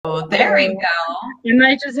Oh, there we go. You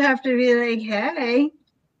might just have to be like, hey.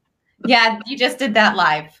 Yeah, you just did that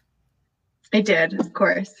live. I did, of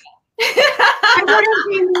course. I wouldn't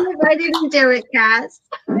be me if I didn't do it, Cass.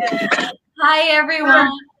 Hi, everyone.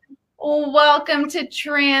 Welcome to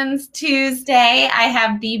Trans Tuesday. I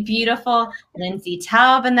have the beautiful Lindsay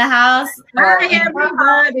Taub in the house. Hi,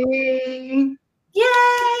 everybody. Yay!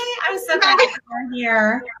 I'm so glad you're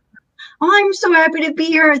here. Oh, I'm so happy to be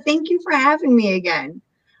here. Thank you for having me again.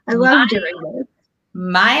 I love doing this.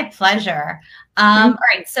 My pleasure. All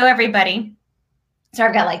right, so everybody. So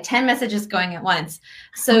I've got like 10 messages going at once.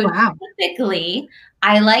 So typically,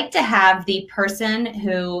 I like to have the person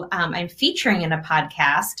who I'm featuring in a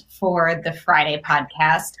podcast for the Friday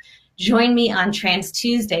podcast join me on Trans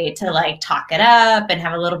Tuesday to like talk it up and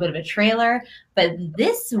have a little bit of a trailer. But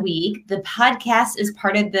this week, the podcast is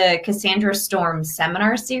part of the Cassandra Storm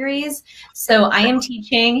seminar series. So I am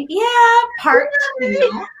teaching, part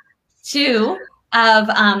two of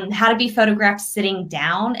how to be photographed sitting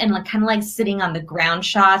down and like kind of like sitting on the ground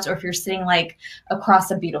shots, or if you're sitting like across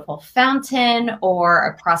a beautiful fountain or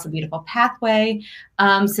across a beautiful pathway.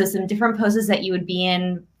 So some different poses that you would be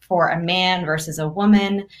in for a man versus a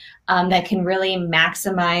woman that can really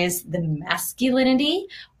maximize the masculinity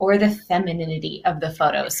or the femininity of the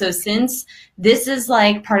photo. So since this is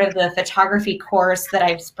like part of the photography course that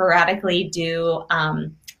I sporadically do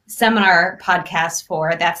seminar podcast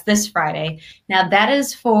for, that's this Friday. Now that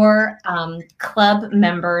is for club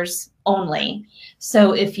members only.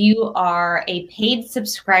 So if you are a paid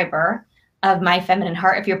subscriber of My Feminine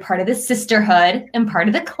Heart, if you're part of the sisterhood and part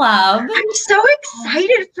of the club, I'm so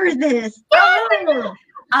excited for this.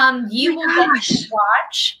 You will get to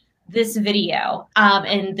watch this video.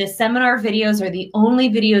 And the seminar videos are the only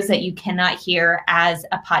videos that you cannot hear as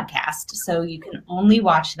a podcast. So you can only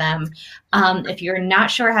watch them. If you're not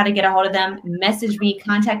sure how to get a hold of them, message me,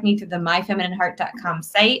 contact me through the myfeminineheart.com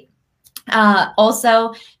site.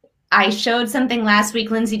 Also, I showed something last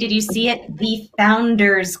week. Lindsay, did you see it? The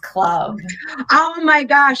Founders Club. Oh my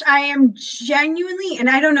gosh, I am genuinely, and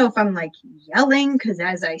I don't know if I'm like yelling because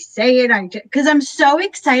as I say it, because I'm so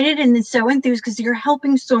excited and so enthused because you're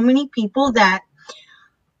helping so many people that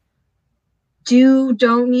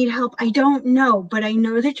don't need help. I don't know, but I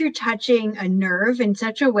know that you're touching a nerve in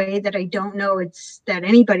such a way that I don't know that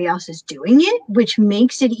anybody else is doing it, which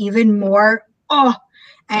makes it even more,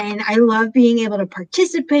 and I love being able to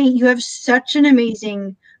participate. You have such an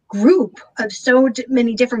amazing group of so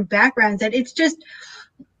many different backgrounds that it's just,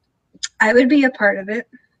 I would be a part of it.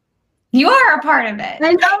 You are a part of it.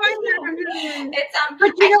 I know.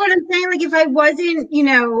 But you know what I'm saying? Like if I wasn't, you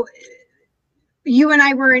and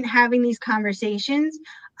I weren't having these conversations,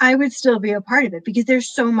 I would still be a part of it because there's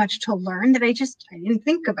so much to learn that I didn't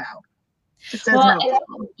think about. Well,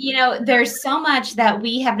 there's so much that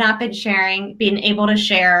we have not been able to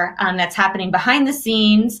share that's happening behind the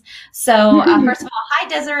scenes. So first of all, hi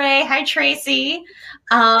Desiree, hi Tracy.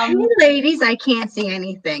 Hey ladies, I can't see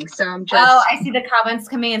anything, so I'm just. Oh, I see the comments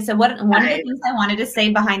coming in. So one of the things I wanted to say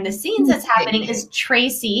behind the scenes that's happening is,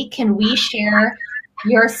 Tracy, can we share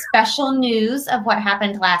your special news of what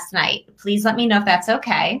happened last night? Please let me know if that's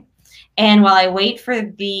okay. And while I wait for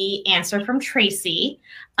the answer from Tracy,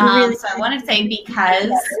 so I want to say, because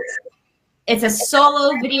it's a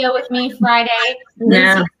solo video with me Friday,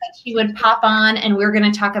 Lindsay said she would pop on and we're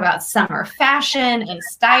going to talk about summer fashion and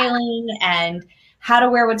styling and how to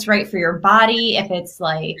wear what's right for your body if it's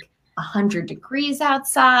like 100 degrees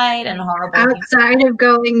outside and horrible. Outside of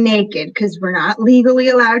going naked, because we're not legally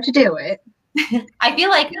allowed to do it. I feel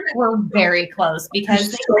like we're very close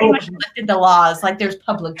because they pretty much lifted the laws. Like there's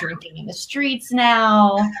public drinking in the streets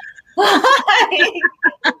now.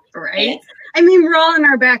 Right? I mean, we're all in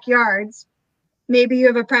our backyards. Maybe you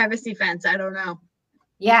have a privacy fence. I don't know.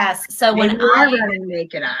 Yes. So maybe when I'm running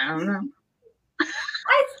naked, I don't know.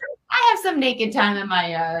 I have some naked time in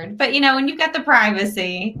my yard, but when you've got the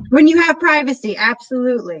privacy. When you have privacy,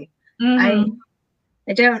 absolutely. I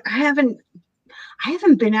haven't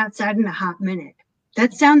been outside in a hot minute.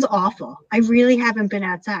 That sounds awful. I really haven't been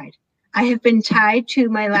outside. I have been tied to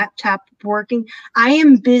my laptop working. I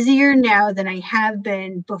am busier now than I have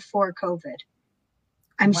been before COVID.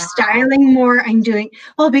 I'm styling more. I'm doing,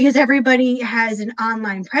 because everybody has an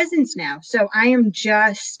online presence now. So I am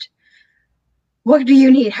just, what do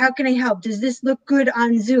you need? How can I help? Does this look good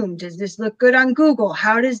on Zoom? Does this look good on Google?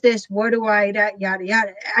 How does this, what do I, yada,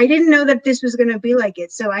 yada. I didn't know that this was going to be like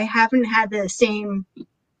it. So I haven't had the same,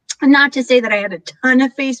 not to say that I had a ton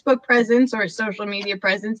of Facebook presence or social media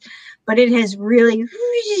presence, but it has really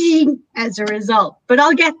as a result. But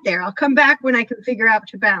I'll get there. I'll come back when I can figure out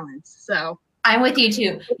to balance. So I'm with you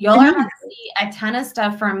too. You'll are going to see a ton of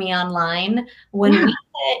stuff from me online. When we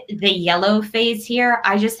hit the yellow phase here,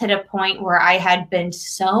 I just hit a point where I had been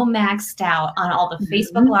so maxed out on all the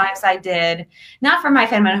Facebook Lives I did, not for my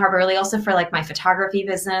Feminine Heart, but really also for like my photography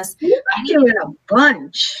business. You were doing a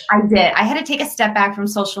bunch. I did. I had to take a step back from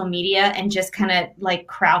social media and just kind of like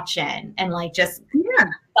crouch in and like just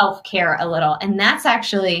self-care a little. And that's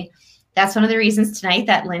one of the reasons tonight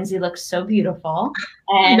that Lindsay looks so beautiful.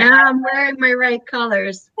 And now I'm wearing my right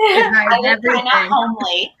colors. I look kind of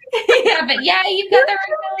homely. Yeah, but yeah, you've got the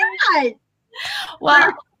right colors.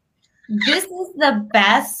 Well, this is the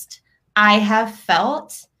best I have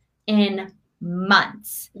felt in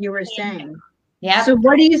months. You were saying. Yeah. So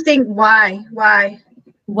what do you think? Why?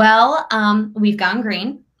 Well, we've gone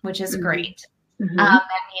green, which is great. That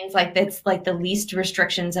means like it's like the least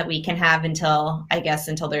restrictions that we can have until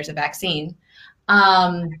there's a vaccine.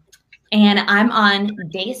 And I'm on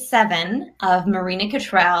day 7 of Marina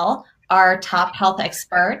Cottrell, our top health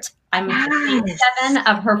expert. I'm on day 7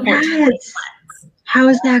 of her 14 months. How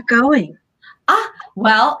is that going?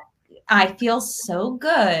 Well, I feel so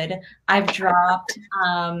good. I've dropped,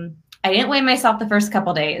 I didn't weigh myself the first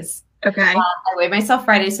couple days. Okay. I weighed myself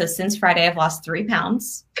Friday. So since Friday, I've lost 3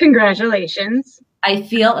 pounds. Congratulations. I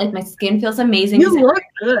feel like my skin feels amazing. You look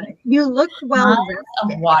good. You look well.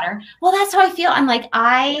 Of water. Well, that's how I feel. I'm like,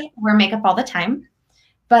 I wear makeup all the time,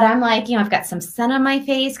 but I'm like, I've got some sun on my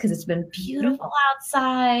face because it's been beautiful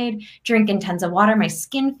outside, drinking tons of water. My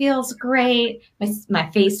skin feels great.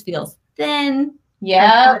 My face feels thin.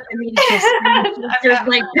 Yeah. Just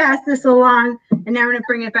like pass this along. And now I'm going to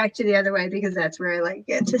bring it back to the other way because that's where I like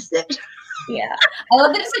it to sit. Yeah. I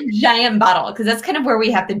love that it's a giant bottle because that's kind of where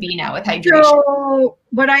we have to be now with hydration.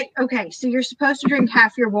 So you're supposed to drink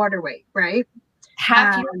half your water weight, right?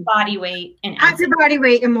 Half your body weight in ounces. Half your body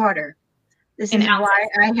weight in water. This is why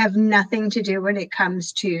I have nothing to do when it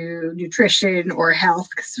comes to nutrition or health.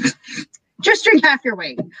 Just drink half your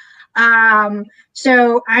weight.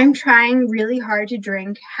 So I'm trying really hard to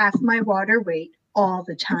drink half my water weight all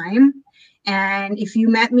the time. And if you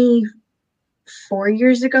met me 4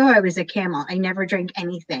 years ago, I was a camel. I never drank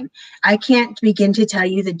anything. I can't begin to tell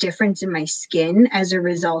you the difference in my skin as a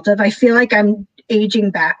result of, I feel like I'm aging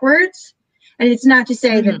backwards. And it's not to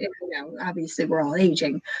say that, obviously we're all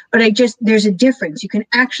aging, but there's a difference. You can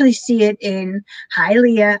actually see it in, hi,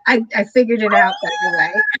 Leah. I figured it out, by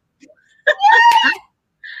the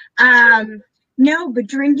way. No, but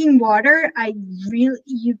drinking water,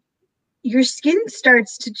 your skin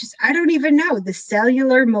starts to I don't even know the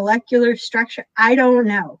cellular molecular structure. I don't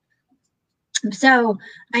know. So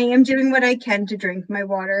I am doing what I can to drink my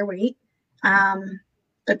water weight.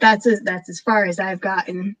 But that's as far as I've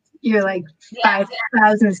gotten. You're like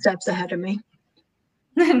 5,000 steps ahead of me.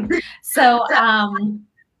 So,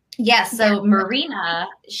 so Marina,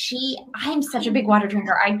 I'm such a big water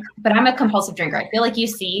drinker. But I'm a compulsive drinker. I feel like you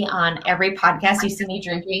see on every podcast, you see me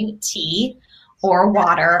drinking tea or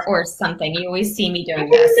water or something. You always see me doing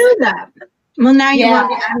this. I didn't know that. Well, now you want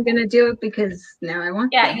me. I'm going to do it because now I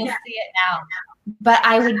want to. Yeah, you'll see it now. But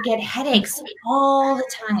I would get headaches all the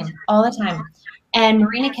time. And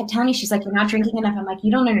Marina kept telling me, she's like, you're not drinking enough. I'm like,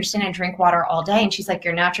 you don't understand. I drink water all day. And she's like,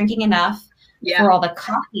 you're not drinking enough for all the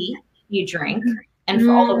coffee you drink and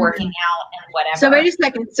for all the working out and whatever. So wait a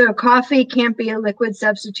second. So coffee can't be a liquid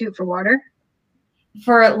substitute for water?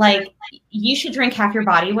 For you should drink half your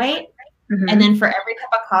body weight. And then for every cup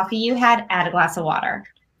of coffee you had, add a glass of water.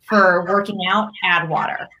 For working out, add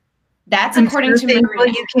water. That's according to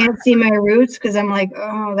Marina. You can't see my roots because I'm like,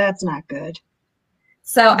 oh, that's not good.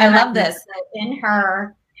 So I love this. In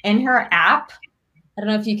her app, I don't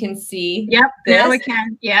know if you can see. Yep, this. Now we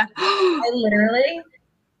can. Yeah. I literally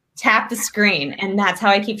tap the screen, and that's how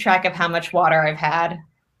I keep track of how much water I've had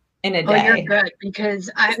in a day. Oh, you're good because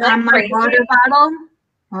on my water bottle.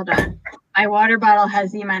 Hold on. My water bottle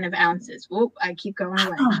has the amount of ounces. Whoop, I keep going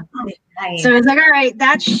away. Nice. So it's like, all right,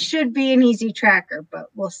 that should be an easy tracker, but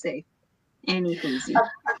we'll see. Any easy.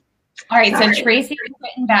 All right, so Tracy has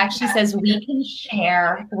written back. She says, we can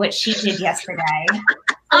share what she did yesterday.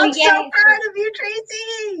 I'm so proud of you,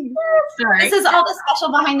 Tracy. Sorry. This is all the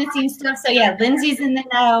special behind the scenes stuff. So yeah, Lindsay's in the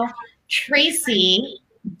know. Tracy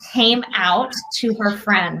came out to her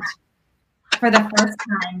friend for the first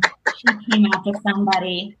time. She came out to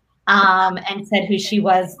somebody and said who she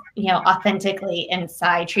was, authentically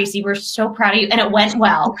inside. Tracy, we're so proud of you. And it went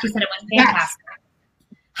well. She said it was fantastic. Yes.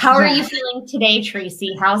 How are you feeling today,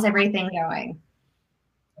 Tracy? How's everything going?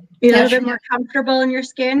 You a little bit more comfortable in your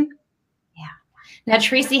skin? Yeah. Now,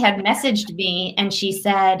 Tracy had messaged me and she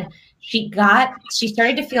said she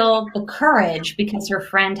started to feel the courage because her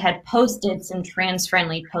friend had posted some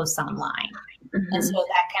trans-friendly posts online. And so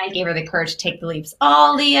that kind of gave her the courage to take the leaps.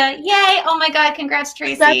 Oh, Leah, yay. Oh my God, congrats,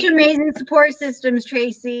 Tracy. Such amazing support systems,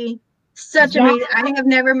 Tracy. Such amazing. I have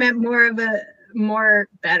never met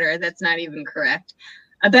better, that's not even correct,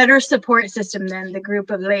 a better support system than the group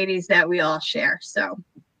of ladies that we all share. So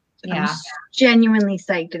I'm genuinely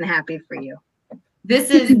psyched and happy for you.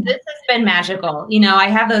 This has been magical. You know, I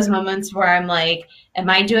have those moments where I'm like,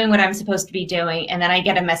 am I doing what I'm supposed to be doing? And then I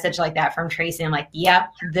get a message like that from Tracy. I'm like, yep,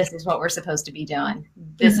 this is what we're supposed to be doing.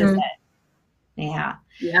 This is it. Yeah.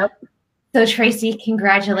 Yep. So Tracy,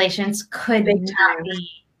 congratulations. Could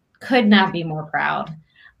not be more proud.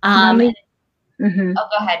 Oh, go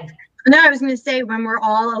ahead. No, I was going to say, when we're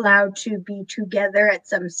all allowed to be together at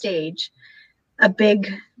some stage, a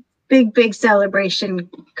big celebration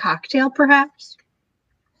cocktail, perhaps.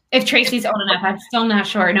 If Tracy's old enough, I'm still not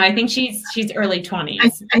sure. No, I think she's early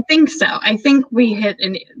 20s. I think so. I think we hit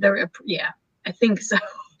I think so.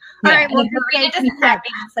 All right. Well, Marina doesn't have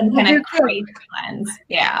some kind of crazy plans.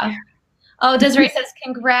 Yeah. Oh, Desiree says,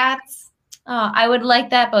 congrats. Oh, I would like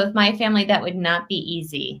that, but with my family, that would not be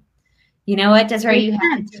easy. You know what, Desiree? You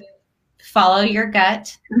have to follow your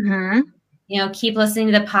gut. You know, keep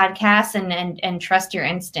listening to the podcast and trust your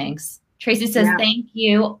instincts. Tracy says, thank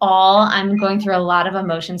you all. I'm going through a lot of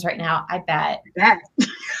emotions right now. I bet. Yeah.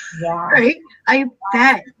 Right? I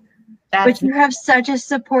bet. But you have such a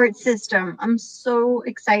support system. I'm so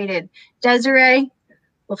excited. Desiree,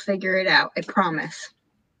 we'll figure it out. I promise.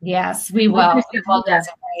 Yes, we will.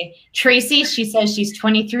 Desiree. Tracy, she says she's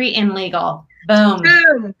 23 and legal. Boom.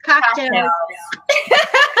 Boom. Cocktails.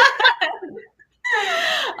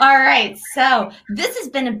 All right. So this has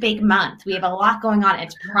been a big month. We have a lot going on.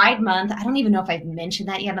 It's Pride Month. I don't even know if I've mentioned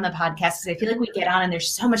that yet on the podcast because I feel like we get on and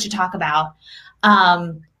there's so much to talk about.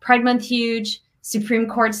 Pride Month, huge. Supreme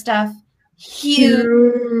Court stuff,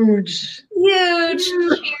 huge. Cheers.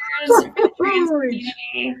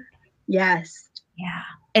 Yes. Yeah.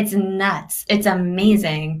 It's nuts. It's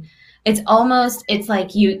amazing. It's like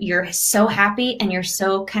you're so happy and you're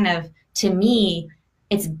so kind of, to me,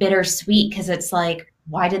 it's bittersweet because it's like,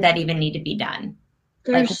 why did that even need to be done?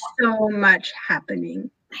 There's so much happening.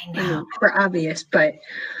 I know. For obvious, but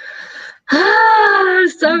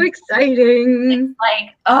so exciting. It's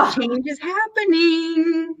like, oh, change is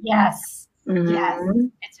happening. Yes. Yes.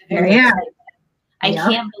 It's very exciting. I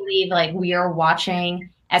can't believe like we are watching,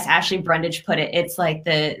 as Ashley Brundage put it, it's like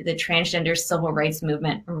the transgender civil rights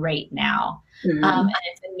movement right now. And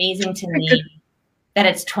it's amazing to me that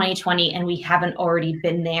it's 2020 and we haven't already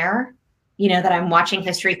been there. You know, that I'm watching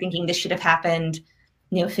history thinking this should have happened,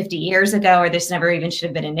 50 years ago, or this never even should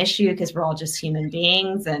have been an issue because we're all just human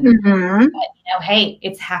beings. And, but, hey,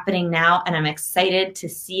 it's happening now and I'm excited to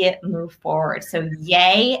see it move forward. So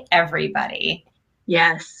yay, everybody.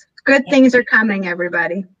 Yes. Good things are coming,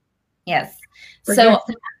 everybody. Yes. So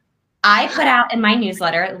I put out in my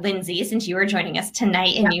newsletter, Lindsay, since you were joining us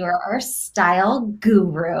tonight and you are our style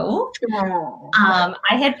guru, I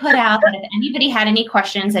had put out that if anybody had any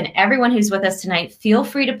questions, and everyone who's with us tonight, feel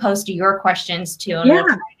free to post your questions too, and we'll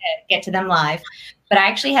try to get to them live. But I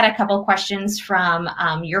actually had a couple of questions from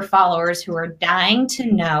your followers who are dying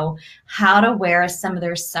to know how to wear some of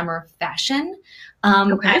their summer fashion.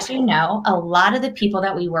 As you know, a lot of the people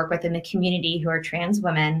that we work with in the community who are trans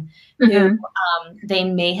women, who they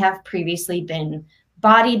may have previously been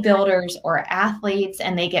bodybuilders or athletes,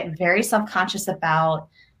 and they get very self-conscious about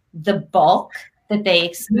the bulk that they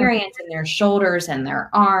experience in their shoulders and their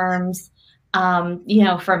arms,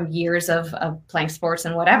 from years of playing sports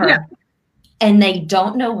and whatever. Yeah. And they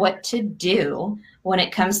don't know what to do when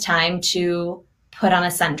it comes time to put on a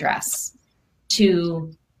sundress,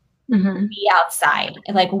 to be outside.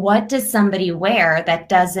 Like, what does somebody wear that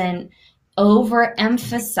doesn't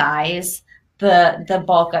overemphasize the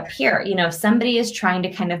bulk up here? Somebody is trying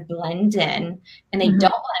to kind of blend in and they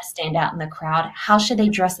don't want to stand out in the crowd. How should they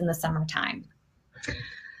dress in the summertime?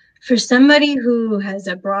 For somebody who has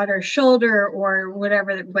a broader shoulder or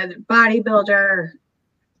whatever, whether bodybuilder,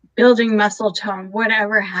 building muscle tone,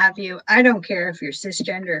 whatever have you, I don't care if you're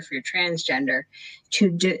cisgender, if you're transgender,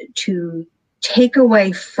 to take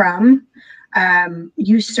away from,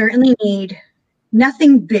 you certainly need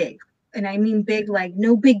nothing big. And I mean big, like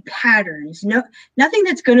no big patterns, nothing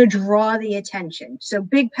that's going to draw the attention. So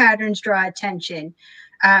big patterns draw attention.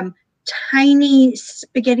 Tiny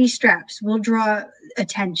spaghetti straps will draw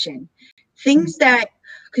attention. Things that,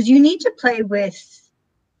 because you need to play with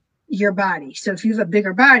your body. So if you have a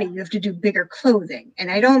bigger body, you have to do bigger clothing. And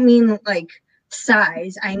I don't mean like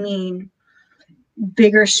size. I mean,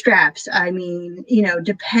 bigger straps. I mean, you know,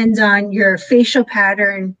 depends on your facial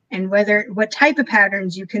pattern and what type of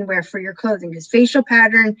patterns you can wear for your clothing, because facial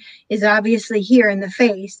pattern is obviously here in the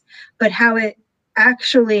face, but how it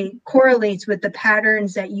actually correlates with the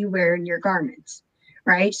patterns that you wear in your garments,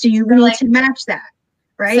 right? So you need to match that,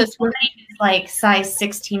 right? So somebody who's like size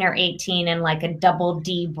 16 or 18 and like a double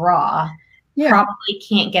D bra probably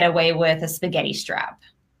can't get away with a spaghetti strap.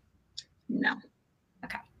 No.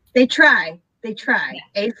 Okay. They try,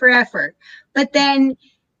 A for effort, but then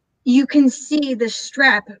you can see the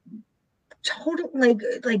strap total, like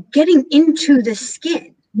getting into the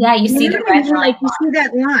skin. Yeah, you see the red line. Like you see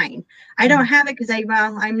that line. I don't have it because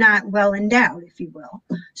I'm not well endowed, if you will.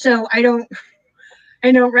 So I don't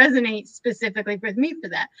resonate specifically with me for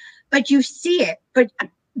that. But you see it. But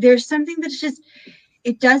there's something that's just,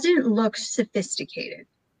 it doesn't look sophisticated.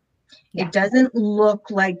 Yeah. It doesn't look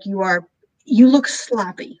like you look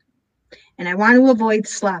sloppy. And I want to avoid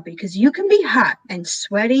sloppy because you can be hot and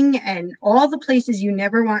sweating and all the places you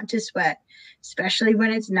never want to sweat, especially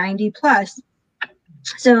when it's 90 plus.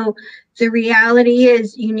 So the reality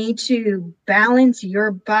is you need to balance your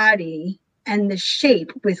body and the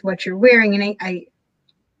shape with what you're wearing. And I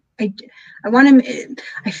want to,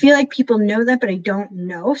 I feel like people know that, but I don't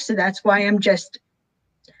know. So that's why I'm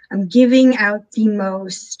giving out the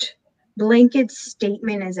most blanket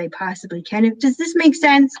statement as I possibly can. Does this make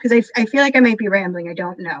sense? Because I feel like I might be rambling. I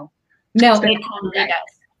don't know. No, it totally does.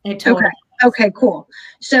 It totally does. Okay, cool.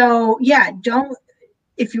 So yeah,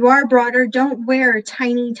 if you are broader, don't wear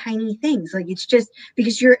tiny things. Like, it's just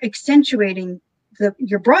because you're accentuating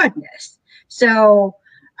your broadness. So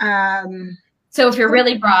if you're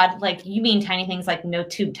really broad, like, you mean tiny things like no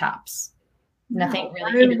tube tops. Nothing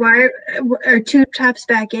really. Why are tube tops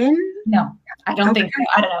back in? No, I don't think so.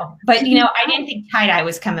 I don't know. But, you know, I didn't think tie-dye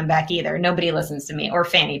was coming back either. Nobody listens to me. Or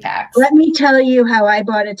fanny packs. Let me tell you how I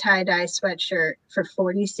bought a tie-dye sweatshirt for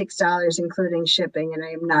 $46, including shipping, and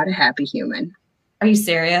I am not a happy human. Are you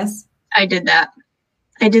serious? I did that.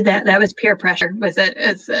 That was peer pressure.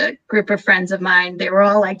 It's a group of friends of mine. They were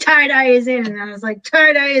all like, tie-dye is in. And I was like,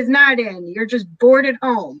 tie-dye is not in. You're just bored at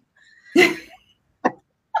home.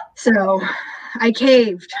 So I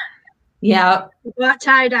caved. Yeah. I bought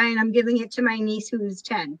tie-dye and I'm giving it to my niece who's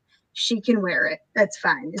 10. She can wear it. That's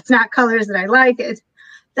fine. It's not colors that I like.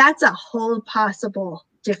 That's a whole possible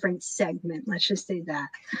different segment. Let's just say that.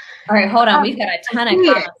 All right, hold on. We've got a ton of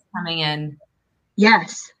comments coming in.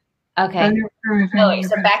 Yes. Okay.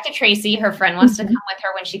 So back to Tracy. Her friend wants to come with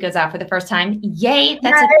her when she goes out for the first time. Yay.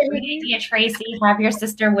 That's a great idea, Tracy. Have your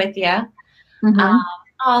sister with you.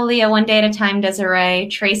 Oh, Leah, one day at a time, Desiree.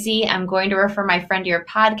 Tracy, I'm going to refer my friend to your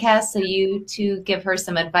podcast so you to give her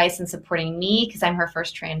some advice in supporting me because I'm her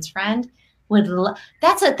first trans friend.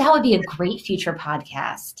 That would be a great future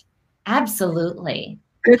podcast. Absolutely.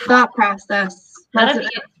 Good thought process. That'd be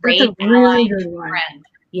a great really friend.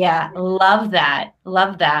 Yeah, love that.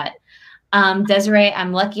 Love that. Desiree,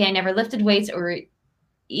 I'm lucky I never lifted weights or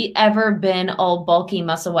ever been all bulky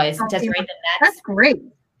muscle-wise. Desiree, that's great.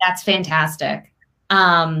 That's fantastic.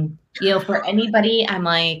 You know, for anybody, I'm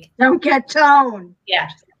like, don't get toned. Yeah.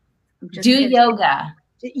 Do yoga.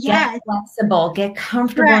 Yes. Get flexible. Get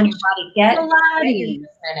comfortable in your body. Get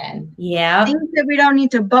Pilates. Yeah. Things that we don't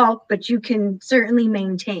need to bulk, but you can certainly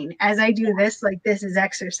maintain. As I do this, like, this is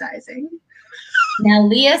exercising. Now,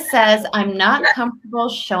 Leah says, I'm not comfortable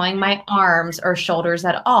showing my arms or shoulders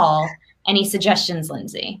at all. Any suggestions,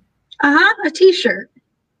 Lindsay? A t-shirt.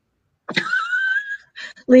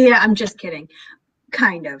 Leah, I'm just kidding.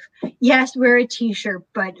 Kind of. Yes, wear a t-shirt,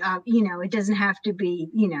 but, you know, it doesn't have to be,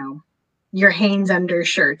 you know, your Hanes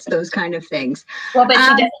undershirts, those kind of things. Well, but she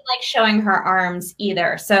doesn't like showing her arms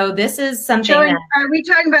either. So this is something are we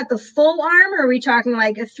talking about the full arm, or are we talking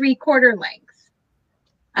like a 3/4 length?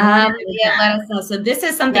 Yeah, let us know. So this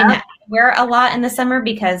is something that I wear a lot in the summer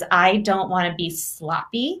because I don't want to be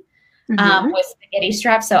sloppy with spaghetti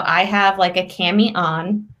straps. So I have like a cami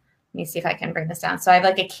on. Let me see if I can bring this down. So I have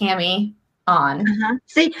like a cami on.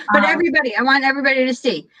 See, but everybody, I want everybody to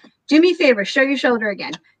see. Do me a favor, show your shoulder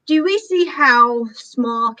again. Do we see how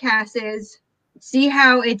small Cass is? See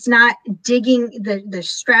how it's not digging, the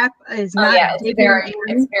strap is not digging.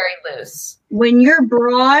 It's very loose. When you're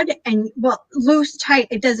broad and, well, loose, tight,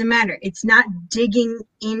 it doesn't matter. It's not digging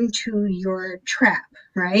into your trap,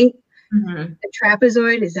 right? The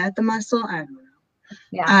trapezoid, is that the muscle? I don't know.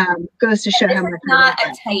 Yeah. Goes to show how much. It's not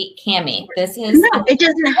a tight cami. This is. No, it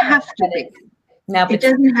doesn't have to be. No, it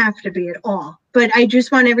doesn't have to be at all. But I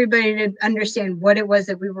just want everybody to understand what it was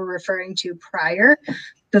that we were referring to prior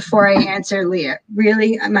before I answer Leah.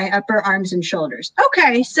 Really, my upper arms and shoulders.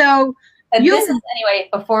 Okay, so This is,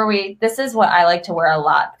 anyway, this is what I like to wear a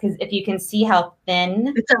lot, because if you can see how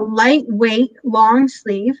thin. It's a lightweight, long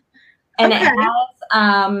sleeve. And it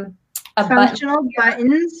has a functional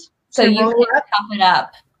buttons. So you can cuff it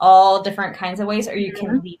up all different kinds of ways, or you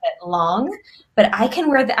can leave it long. But I can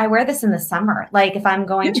I wear this in the summer. Like if I'm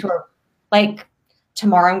going to like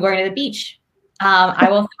tomorrow I'm going to the beach. I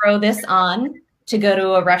will throw this on to go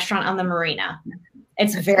to a restaurant on the marina.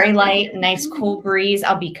 It's very light, nice cool breeze.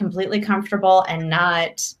 I'll be completely comfortable and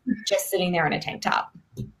not just sitting there in a tank top.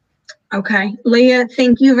 Okay. Leah,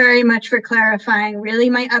 thank you very much for clarifying. Really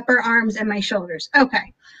my upper arms and my shoulders.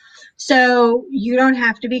 Okay. So you don't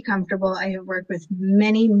have to be comfortable. I have worked with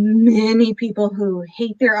many, many people who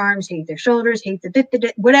hate their arms, hate their shoulders, hate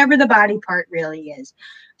whatever the body part really is.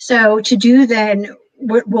 So to do then,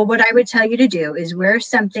 what I would tell you to do is wear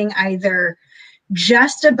something either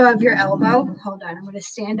just above your elbow. Hold on, I'm going to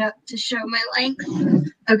stand up to show my length.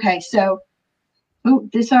 Okay, so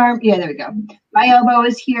this arm, yeah, there we go. My elbow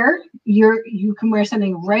is here. You can wear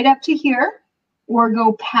something right up to here or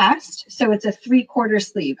go past. So it's a 3/4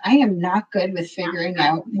 sleeve. I am not good with figuring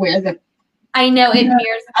out where the. I know it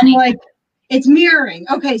mirrors. I'm like, it's mirroring.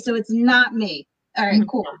 Okay, so it's not me. All right,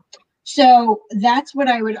 cool. So that's what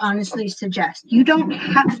I would honestly suggest. You don't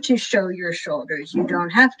have to show your shoulders. You don't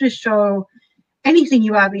have to show anything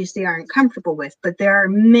you obviously aren't comfortable with, but there are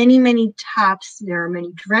many, many tops. There are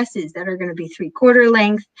many dresses that are going to be 3/4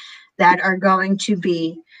 length, that are going to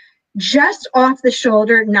be just off the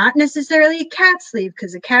shoulder, not necessarily a cap sleeve,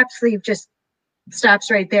 because a cap sleeve just stops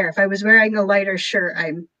right there. If I was wearing a lighter shirt,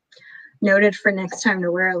 I'm noted for next time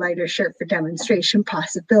to wear a lighter shirt for demonstration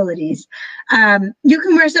possibilities. You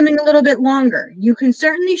can wear something a little bit longer. You can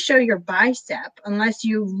certainly show your bicep, unless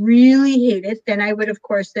you really hate it. Then I would, of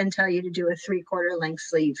course, then tell you to do a 3/4 length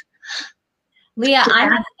sleeve. Leah,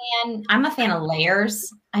 I'm a fan of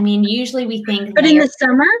layers. I mean, usually we think. But in the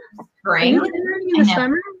summer, spring, in the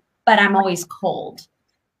summer. But I'm always cold.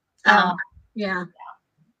 Yeah.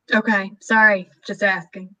 Okay. Sorry. Just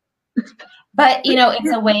asking. But, you know,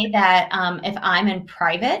 it's a way that if I'm in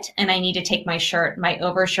private and I need to take my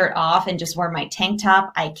overshirt off and just wear my tank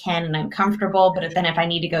top, I can, and I'm comfortable. But then if I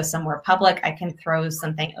need to go somewhere public, I can throw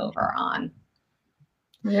something over on.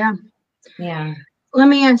 Yeah. Yeah. Let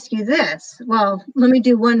me ask you this. Well, let me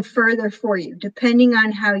do one further for you. Depending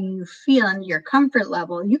on how you feel and your comfort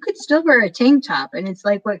level, you could still wear a tank top. And it's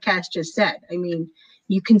like what Cass just said. I mean,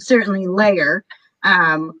 you can certainly layer.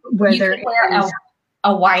 Whether you could wear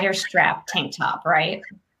a wider strap tank top, right?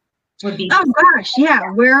 Would be. Oh gosh, yeah,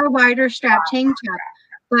 wear a wider strap tank top.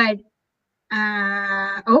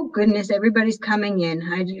 But oh goodness, everybody's coming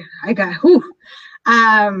in. I got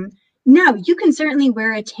no, you can certainly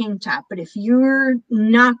wear a tank top, but if you're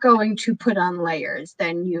not going to put on layers,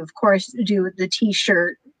 then you of course do the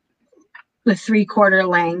t-shirt, the 3/4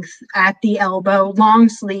 length at the elbow, long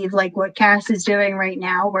sleeve, like what Cass is doing right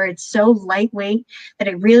now, where it's so lightweight that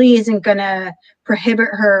it really isn't gonna prohibit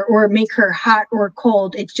her or make her hot or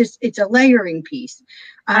cold. It's a layering piece.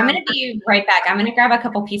 I'm going to be right back. I'm going to grab a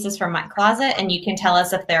couple pieces from my closet and you can tell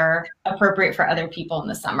us if they're appropriate for other people in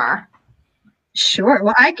the summer. Sure.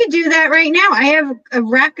 Well, I could do that right now. I have a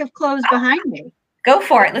rack of clothes behind me. Go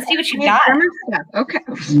for it. Let's see what you got. Okay.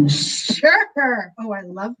 Sure. Oh, I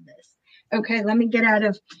love this. Okay, let me get out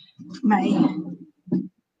of my.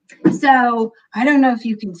 So I don't know if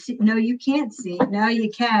you can see. No, you can't see. No, you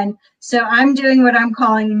can. So I'm doing what I'm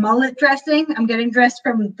calling mullet dressing. I'm getting dressed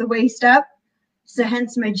from the waist up. So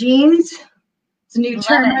hence my jeans. It's a new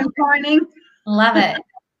term I'm coining. Love it.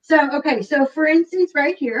 So, okay. So for instance,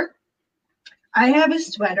 right here, I have a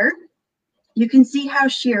sweater. You can see how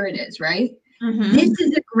sheer it is, right? Mm-hmm. This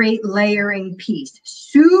is a great layering piece.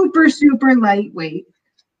 Super, super lightweight.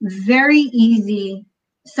 Very easy.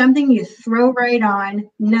 Something you throw right on.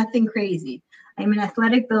 Nothing crazy. I'm an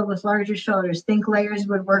athletic build with larger shoulders. Think layers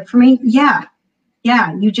would work for me? Yeah.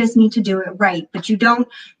 Yeah, you just need to do it right. But you don't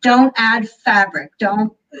add fabric.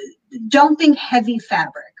 Don't think heavy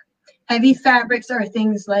fabric. Heavy fabrics are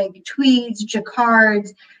things like tweeds,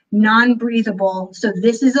 jacquards, non-breathable. So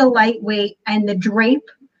this is a lightweight, and the drape,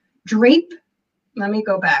 let me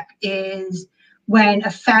go back, is when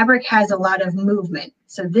a fabric has a lot of movement.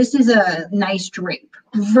 So this is a nice drape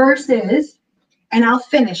versus, and I'll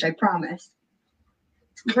finish, I promise,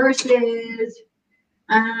 versus,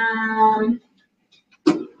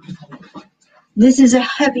 this is a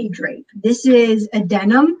heavy drape. This is a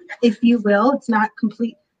denim, if you will. It's not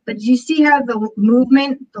complete, but you see how the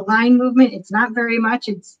movement, the line movement, it's not very much.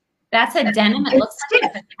 That's a denim. It looks like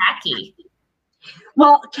it's a khaki.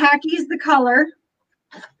 Well, khaki is the color.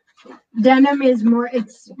 Denim is more,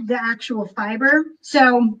 it's the actual fiber.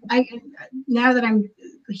 So now that I'm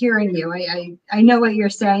hearing you, I know what you're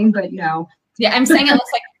saying, but no. Yeah, I'm saying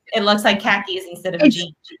it looks like khakis instead of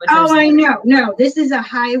jeans. Oh, I know. No, this is a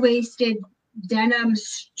high-waisted denim,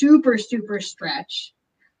 super, super stretch.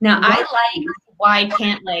 Now, I like wide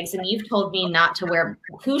pant legs, and you've told me not to wear.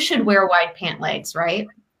 Who should wear wide pant legs, right?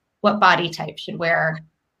 What body type should wear?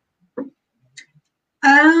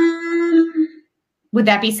 Would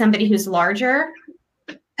that be somebody who's larger?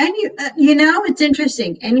 It's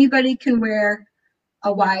interesting. Anybody can wear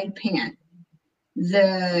a wide pant.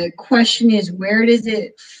 The question is, where does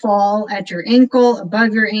it fall at your ankle,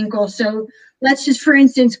 above your ankle? So let's just, for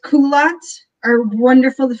instance, culottes are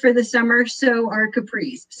wonderful for the summer. So are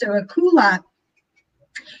capris. So a culotte,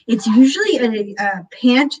 it's usually a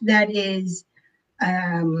pant that is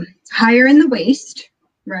higher in the waist,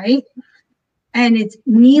 right? And it's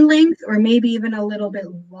knee length or maybe even a little bit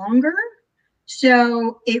longer.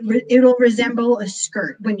 So it'll resemble a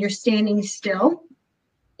skirt when you're standing still.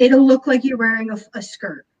 It'll look like you're wearing a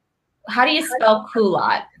skirt. How do you spell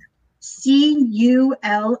culotte? Culotte.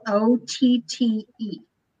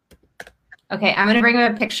 Okay, I'm going to bring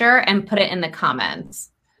up a picture and put it in the comments.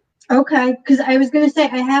 Okay, because I was going to say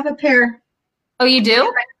I have a pair. Oh, you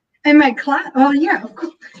do? In my class. Oh, yeah.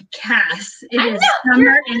 Cass, it is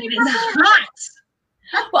summer and it is hot.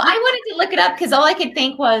 Well, I wanted to look it up because all I could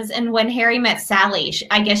think was, and when Harry met Sally,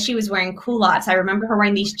 I guess she was wearing culottes. I remember her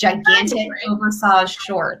wearing these gigantic oversized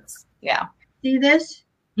shorts. Yeah. See this?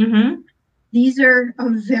 Mm-hmm. These are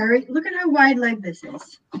look at how wide leg this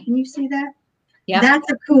is. Can you see that? Yeah.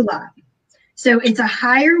 That's a culotte. So it's a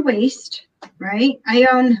higher waist, right? I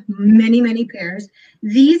own many, many pairs.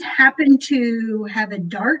 These happen to have a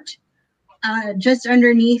dart just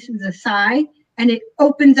underneath the thigh, and it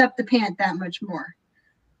opens up the pant that much more.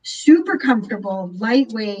 Super comfortable,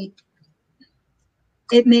 lightweight.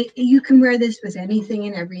 You can wear this with anything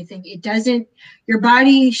and everything. It doesn't, your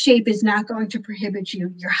body shape is not going to prohibit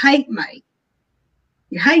you. Your height might.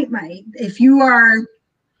 If you are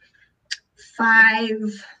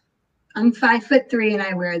I'm 5'3" and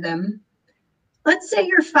I wear them. Let's say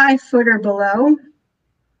you're 5 foot or below.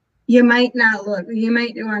 You might want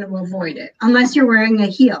to avoid it unless you're wearing a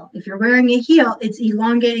heel. If you're wearing a heel, it's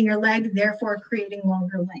elongating your leg, therefore creating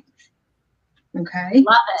longer length. Okay.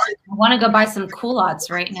 Love it. I want to go buy some culottes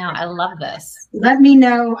right now. I love this. Let me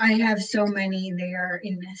know. I have so many. They are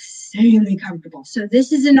insanely comfortable. So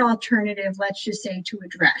this is an alternative, let's just say, to a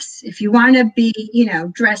dress. If you want to be,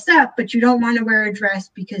 dress up, but you don't want to wear a dress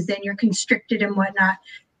because then you're constricted and whatnot,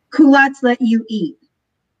 culottes let you eat.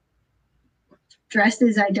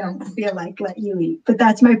 Dresses, I don't feel like let you eat, but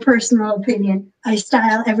that's my personal opinion. I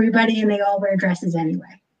style everybody and they all wear dresses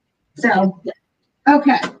anyway. So,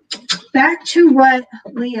 okay. Back to what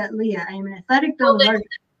Leah, I am an athletic build.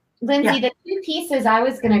 Lindsay, the two pieces I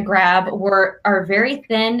was going to grab are very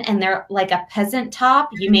thin and they're like a peasant top.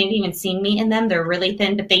 You may have even seen me in them. They're really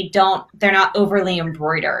thin, but they're not overly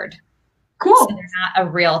embroidered. Cool. So they're not a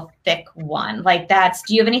real thick one. Like do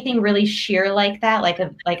you have anything really sheer like that? Like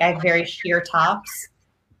I have very sheer tops?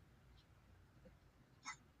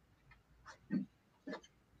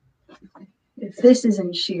 If this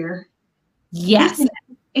isn't sheer. Yes.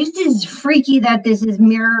 It is freaky that this is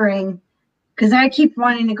mirroring because I keep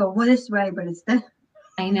wanting to go this way, but it's this.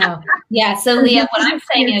 I know. Yeah. So Leah, what I'm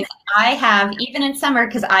saying is I have, even in summer,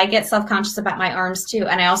 because I get self-conscious about my arms too.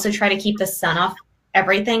 And I also try to keep the sun off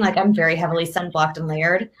everything. Like I'm very heavily sunblocked and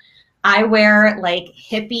layered. I wear like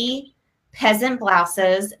hippie peasant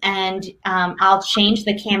blouses and I'll change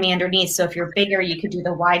the cami underneath. So if you're bigger, you could do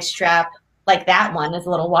the wide strap, like that one is a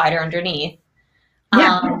little wider underneath.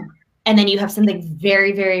 Yeah. And then you have something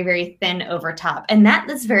very, very, very thin over top. And that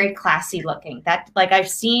is very classy looking. That, like I've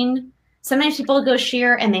seen, sometimes people go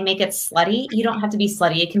sheer and they make it slutty. You don't have to be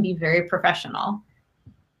slutty. It can be very professional.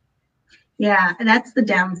 Yeah, that's the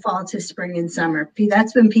downfall to spring and summer.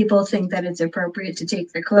 That's when people think that it's appropriate to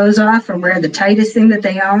take their clothes off or wear the tightest thing that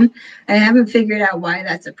they own. I haven't figured out why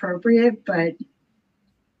that's appropriate, but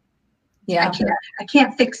yeah, I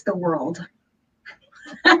can't fix the world.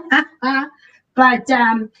 But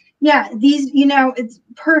yeah, these, it's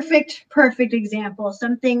perfect example.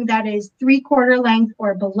 Something that is 3/4 length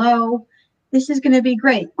or below. This is going to be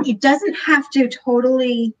great. It doesn't have to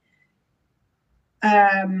totally,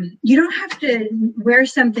 you don't have to wear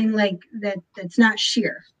something like that that's not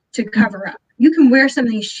sheer to cover up. You can wear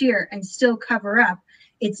something sheer and still cover up.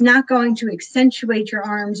 It's not going to accentuate your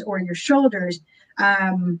arms or your shoulders.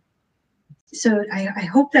 So I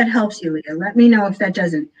hope that helps you, Leah. Let me know if that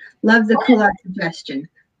doesn't. Love the culotte suggestion.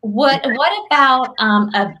 What about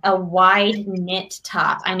a wide knit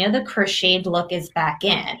top? I know the crocheted look is back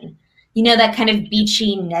in. You know, that kind of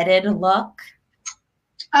beachy netted look?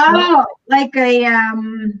 Oh, like a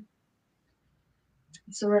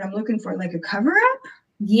what's the word I'm looking for? Like a cover up?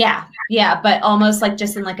 Yeah, yeah, but almost like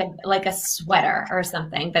just in like a sweater or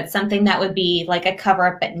something, but something that would be like a cover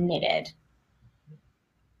up but knitted.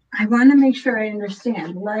 I want to make sure I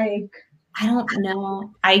understand. Like, I don't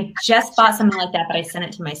know. I just bought something like that, but I sent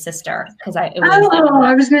it to my sister because I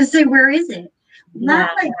was gonna say, where is it?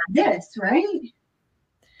 Not like this, right?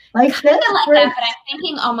 Like kind of like that, but I'm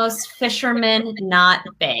thinking almost fisherman, not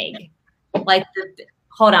big. Like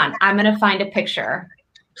hold on, I'm gonna find a picture.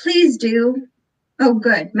 Please do. Oh,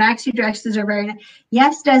 good. Maxi dresses are very nice.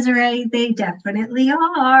 Yes, Desiree, they definitely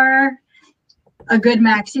are. A good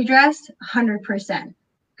maxi dress, 100%.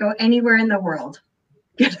 Go anywhere in the world.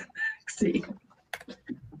 Get a maxi.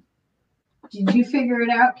 Did you figure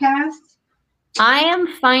it out, Cass? I am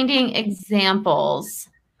finding examples.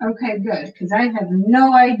 Okay, good, because I have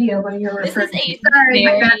no idea what you're referring to. Sorry,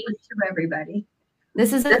 to everybody.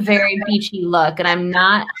 This is a very beachy look, and I'm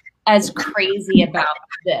not as crazy about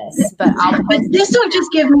this, but this will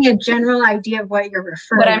just give me a general idea of what you're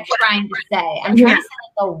referring to. What I'm trying to say. I'm trying to say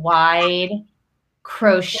like a wide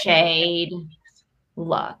crocheted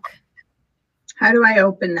look. How do I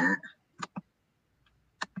open that?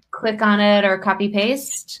 Click on it or copy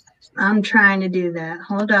paste. I'm trying to do that.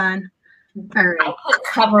 Hold on. All right. I put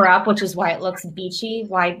cover up, which is why it looks beachy,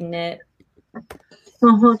 wide knit.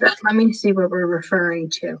 Well, hold on. Let me see what we're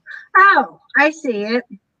referring to. Oh, I see it.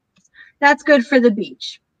 That's good for the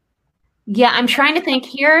beach. Yeah, I'm trying to think.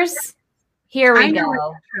 Here we go. What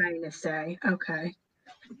I'm trying to say. Okay.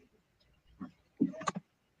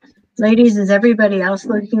 Ladies, is everybody else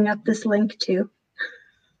looking up this link too?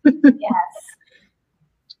 Yes.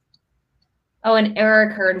 Oh, an error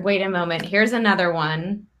occurred. Wait a moment. Here's another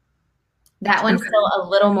one. That one's still a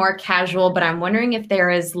little more casual, but I'm wondering if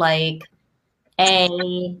there is like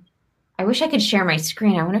I wish I could share my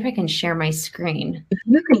screen. I wonder if I can share my screen. If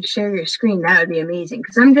you can share your screen, that would be amazing.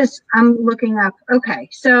 Because I'm looking up. Okay,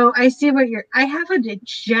 so I see what I have a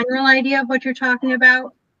general idea of what you're talking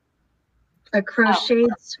about. A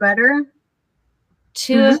crocheted sweater.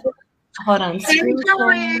 Hold on. Hey,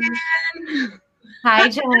 Joanne. Hi,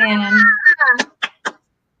 Joanne.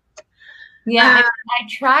 Yeah, I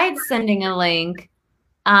tried sending a link.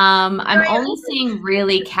 I'm only seeing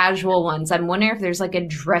really casual ones. I'm wondering if there's like a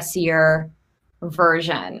dressier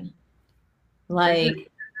version.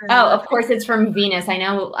 Like, oh, of course it's from Venus. I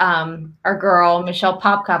know our girl, Michelle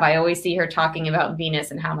Popkov, I always see her talking about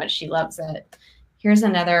Venus and how much she loves it. Here's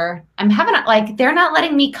another. I'm having like, they're not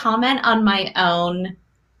letting me comment on my own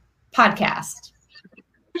podcast.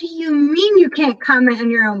 What do you mean you can't comment on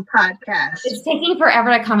your own podcast? It's taking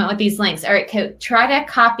forever to comment with these links. All right, try to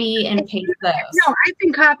copy and paste those. No, I've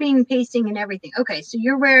been copying and pasting and everything. Okay, so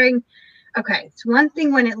you're wearing, okay, it's one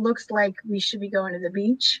thing when it looks like we should be going to the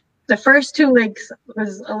beach. The first two links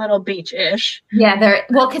was a little beach-ish. Yeah,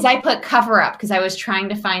 well, because I put cover up because I was trying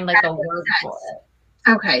to find like a word for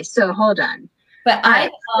it. Okay, so hold on. But I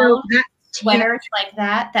own sweaters like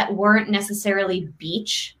that weren't necessarily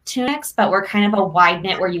beach tunics, but were kind of a wide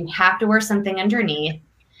knit where you have to wear something underneath.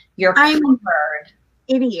 You're covered.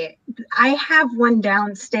 Idiot. I have one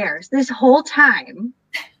downstairs. This whole time,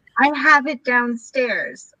 I have it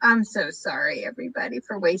downstairs. I'm so sorry, everybody,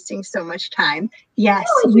 for wasting so much time. Yes.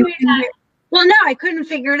 Well, no, I couldn't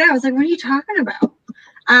figure it out. I was like, what are you talking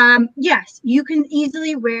about? Yes, you can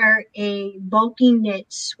easily wear a bulky knit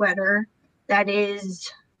sweater that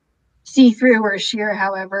is see-through or sheer,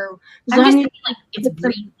 however. I'm just thinking like it's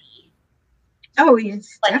breezy. Oh,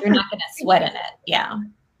 it's like you're not going to sweat in it. Yeah.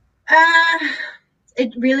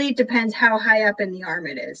 It really depends how high up in the arm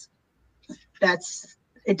it is.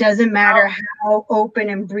 It doesn't matter how open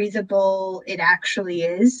and breathable it actually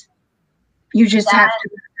is. You just have to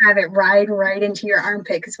have it ride right into your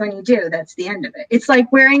armpit, because when you do, that's the end of it. It's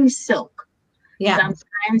like wearing silk. Yeah.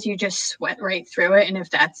 Sometimes you just sweat right through it, and if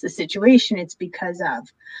that's the situation, it's because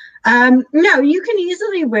of. No, you can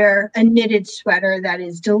easily wear a knitted sweater that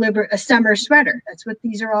is deliberate, a summer sweater. That's what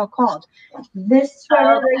these are all called. This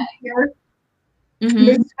sweater right here,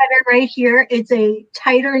 this sweater right here, it's a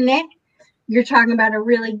tighter knit. You're talking about a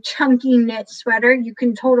really chunky knit sweater. You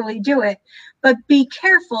can totally do it, but be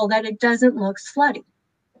careful that it doesn't look slutty.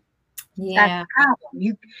 Yeah. That's the problem.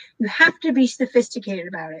 You have to be sophisticated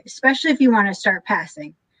about it, especially if you want to start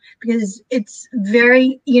passing, because it's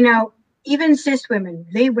very, even cis women,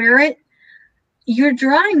 they wear it. You're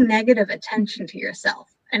drawing negative attention to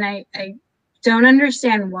yourself. And I don't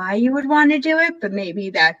understand why you would want to do it, but maybe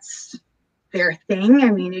that's their thing.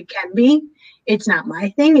 I mean, it can be. It's not my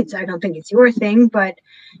thing. I don't think it's your thing. But,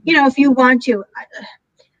 you know, if you want to,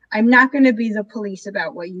 I'm not going to be the police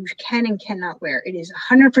about what you can and cannot wear. It is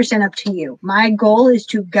 100% up to you. My goal is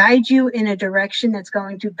to guide you in a direction that's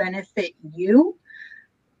going to benefit you.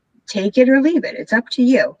 Take it or leave it. It's up to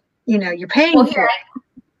you. You know, you're paying for it.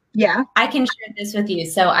 Yeah. I can share this with you.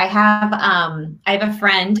 So I have a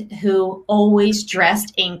friend who always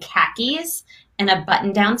dressed in khakis and a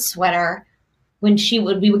button-down sweater when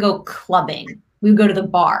we would go clubbing. We would go to the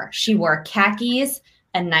bar. She wore khakis,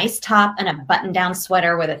 a nice top, and a button-down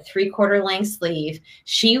sweater with a 3/4 length sleeve.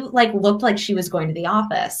 She like looked like she was going to the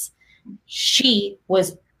office. She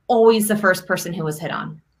was always the first person who was hit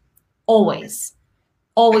on. Always.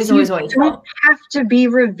 Always. You don't have to be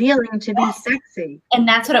revealing to be sexy. And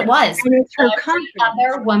that's what it was. And it's her Every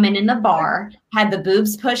other woman in the bar had the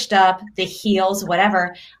boobs pushed up, the heels,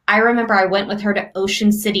 whatever. I remember I went with her to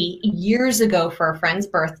Ocean City years ago for a friend's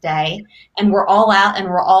birthday, and we're all out and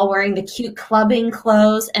we're all wearing the cute clubbing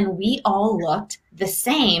clothes, and we all looked the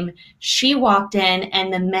same. She walked in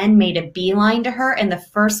and the men made a beeline to her, and the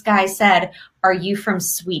first guy said, "Are you from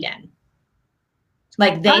Sweden?"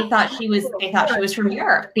 Like they thought she was from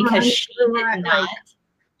Europe because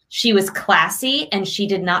she was classy and she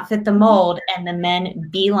did not fit the mold, and the men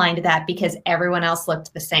beelined that because everyone else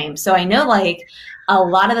looked the same. So I know like a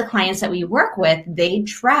lot of the clients that we work with, they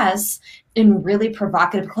dress in really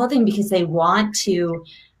provocative clothing because they want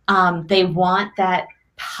that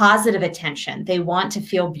positive attention. They want to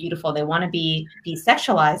feel beautiful. They want to be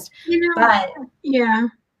sexualized. But yeah.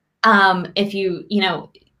 If you know,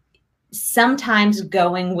 sometimes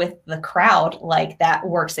going with the crowd like that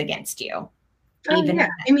works against you. I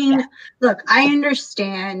mean, look, I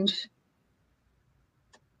understand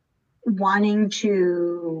wanting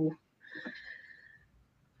to,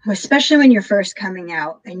 especially when you're first coming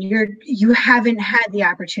out and you haven't had the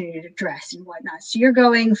opportunity to dress and whatnot. So you're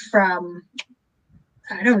going from,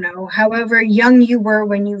 I don't know, however young you were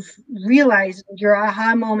when you've realized your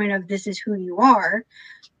aha moment of this is who you are,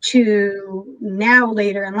 to now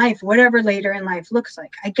later in life, whatever later in life looks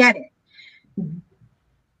like. I get it. Mm-hmm.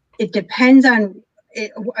 It depends on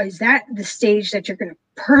it. Is that the stage that you're going to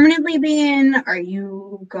permanently be in? Are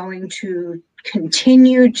you going to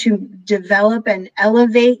continue to develop and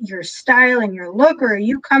elevate your style and your look, or are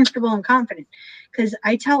you comfortable and confident? Because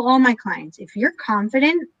I tell all my clients, if you're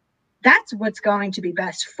confident, that's what's going to be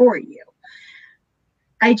best for you.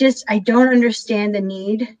 I don't understand the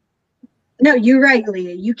need. No, you're right,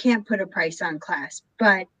 Leah. You can't put a price on class,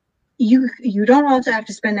 but you don't also have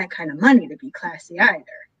to spend that kind of money to be classy either.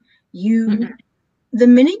 The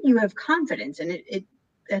minute you have confidence, and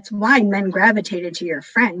that's why men gravitated to your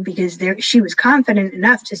friend, because she was confident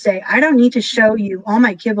enough to say, I don't need to show you all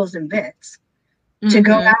my kibbles and bits to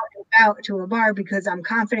go out to a bar because I'm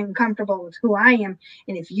confident and comfortable with who I am.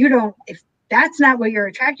 And if that's not what you're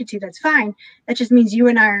attracted to, that's fine. That just means you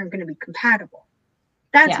and I aren't going to be compatible.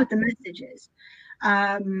 That's what the message is.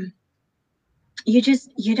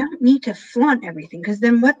 You don't need to flaunt everything, because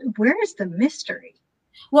then where is the mystery?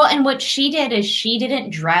 Well, and what she did is she didn't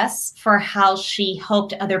dress for how she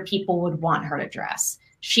hoped other people would want her to dress.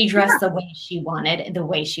 She dressed the way she wanted, the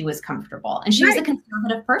way she was comfortable. And she was a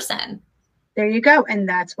conservative person. There you go. And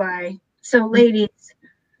that's why. So ladies,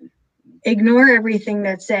 ignore everything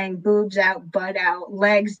that's saying boobs out, butt out,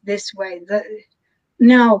 legs this way.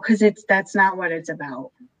 No, because that's not what it's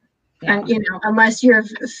about. Yeah. And, unless you're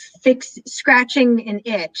scratching an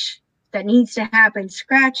itch that needs to happen,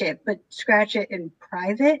 scratch it, but scratch it in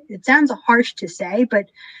private. It sounds harsh to say,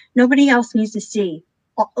 but nobody else needs to see.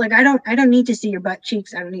 Like I don't need to see your butt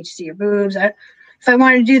cheeks. I don't need to see your boobs. If I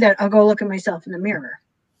want to do that, I'll go look at myself in the mirror.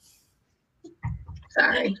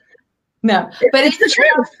 Sorry. No, but it's the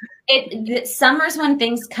truth. Summer's when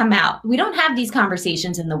things come out. We don't have these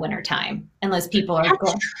conversations in the wintertime unless people are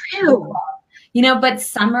going. True. But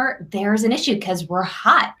summer, there's an issue because we're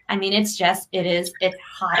hot. I mean, it's hot.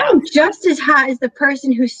 I'm just as hot as the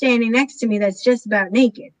person who's standing next to me that's just about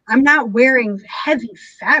naked. I'm not wearing heavy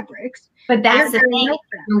fabrics. But that's the thing.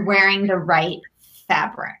 You're wearing the right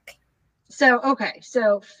fabric.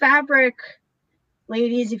 So fabric,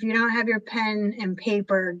 ladies, if you don't have your pen and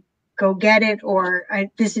paper, go get it, or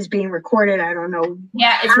this is being recorded. I don't know.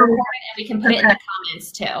 Yeah, it's recorded, and we can put it in the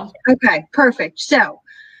comments too. Okay, perfect. So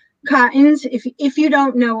cottons, if you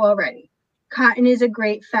don't know already, cotton is a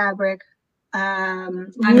great fabric.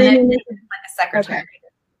 I'm linen is like a secretary.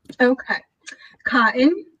 Okay.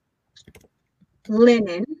 Cotton,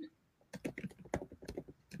 linen,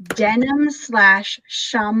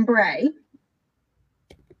 denim/chambray.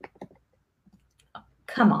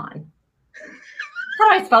 Come on. How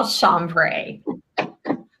I spell chambray? I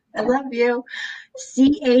love you.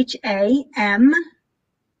 Chambray.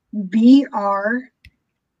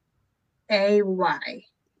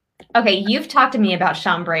 Okay, you've talked to me about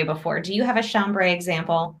chambray before. Do you have a chambray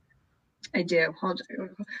example? I do. Hold on.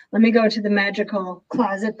 Let me go to the magical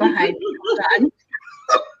closet behind me. Hold on.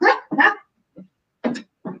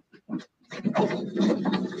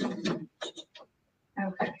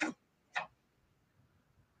 Okay.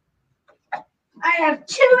 I have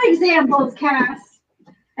two examples, Cass.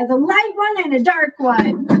 I have a light one and a dark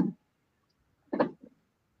one.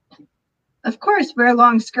 Of course, wear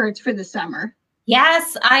long skirts for the summer.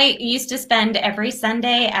 Yes, I used to spend every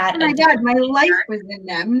Sunday at. Oh my God, my life was in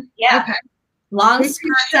them. Yeah. Okay. Long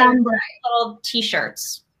skirts and little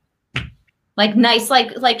t-shirts. Like nice,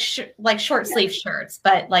 like short sleeve shirts,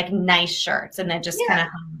 but like nice shirts, and then just kind of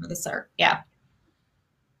hung over the shirt. Yeah.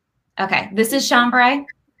 Okay, this is chambray.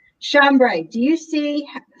 Chambray. Do you see?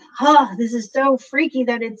 Oh, this is so freaky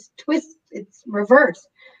that it's it's reversed.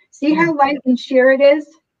 See how light and sheer it is?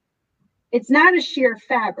 It's not a sheer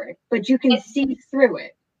fabric, but you can see through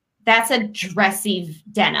it. That's a dressy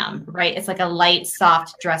denim, right? It's like a light,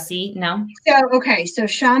 soft, dressy. No. So okay, so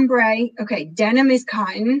chambray. Okay, denim is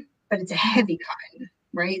cotton, but it's a heavy cotton,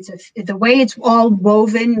 right? It's the way it's all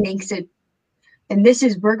woven makes it. And this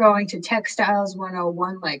is, we're going to textiles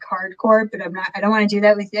 101 like hardcore, but I don't want to do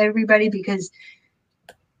that with everybody because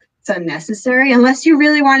it's unnecessary unless you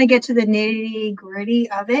really want to get to the nitty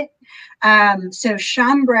gritty of it. So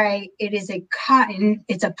chambray, it is a cotton,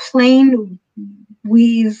 it's a plain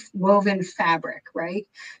weave woven fabric, right?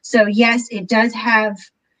 So yes, it does have,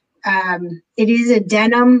 it is a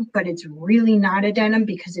denim, but it's really not a denim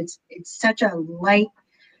because it's such a light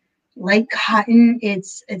cotton.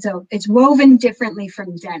 It's woven differently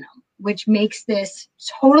from denim, which makes this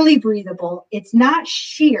totally breathable. It's not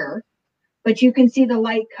sheer, but you can see the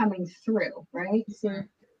light coming through, right?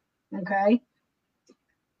 Okay.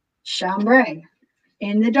 Chambray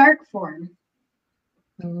in the dark form.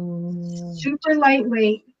 Super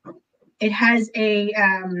lightweight. It has a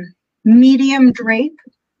medium drape,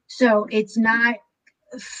 so it's not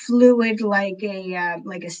fluid like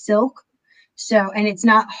a silk. So, and it's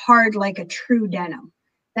not hard like a true denim.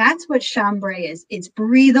 That's what chambray is. It's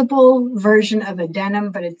breathable version of a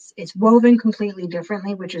denim, but it's woven completely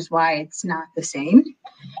differently, which is why it's not the same.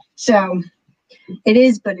 So it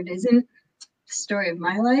is, but it isn't. Story of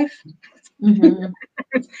my life.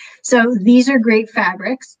 So these are great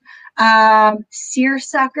fabrics.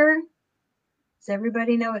 Seersucker. Does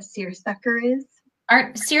everybody know what seersucker is?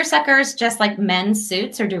 Aren't seersuckers just like men's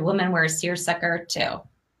suits, or do women wear seersucker too?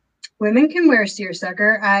 Women can wear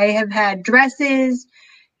seersucker. I have had dresses,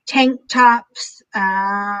 tank tops.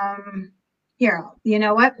 Here, you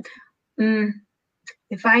know what?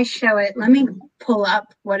 If I show it, let me pull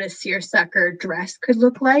up what a seersucker dress could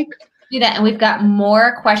look like. Do that, and we've got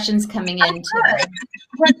more questions coming in too.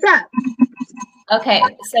 What's up? Okay,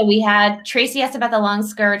 so we had Tracy asked about the long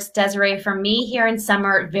skirts. Desiree, for me here in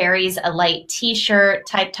summer, it varies. A light t-shirt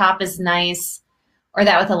type top is nice, or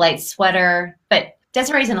that with a light sweater. But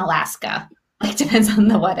Desiree's in Alaska. It depends on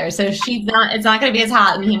the weather. So she's not, it's not going to be as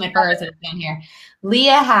hot and humid for her as it's down here.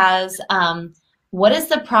 Leah has, what is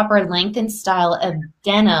the proper length and style of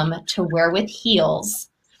denim to wear with heels?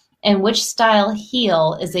 And which style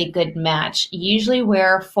heel is a good match? Usually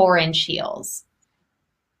wear 4-inch heels.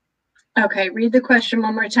 Okay, read the question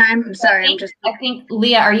one more time. I'm sorry. I think,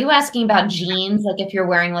 Leah, are you asking about jeans? Like if you're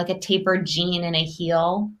wearing like a tapered jean and a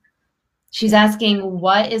heel? She's asking,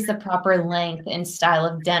 what is the proper length and style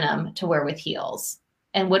of denim to wear with heels?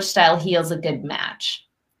 And which style heel is a good match?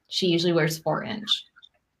 She usually wears 4-inch.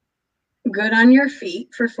 Good on your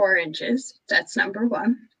feet for 4 inches. That's number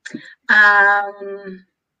one.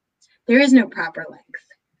 There is no proper length.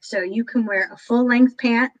 So you can wear a full length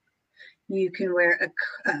pant. You can wear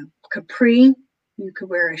a capri. You could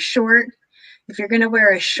wear a short. If you're going to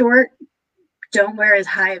wear a short, don't wear as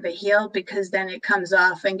high of a heel because then it comes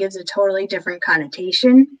off and gives a totally different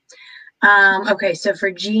connotation. Okay, so for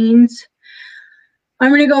jeans, I'm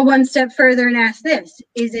going to go one step further and ask this.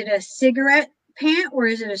 Is it a cigarette pant or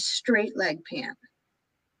is it a straight leg pant?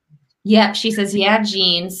 Yeah, she says, yeah,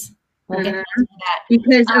 jeans. We'll get into that.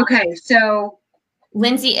 Because, okay, so.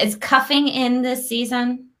 Lindsay, is cuffing in this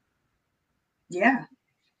season? Yeah.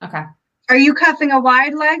 Okay. Are you cuffing a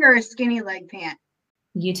wide leg or a skinny leg pant?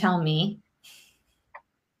 You tell me.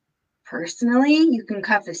 Personally, you can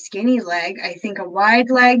cuff a skinny leg. I think a wide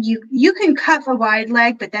leg, you can cuff a wide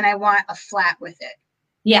leg, but then I want a flat with it.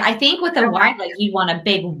 Yeah, I think with a wide leg, you want a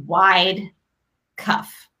big wide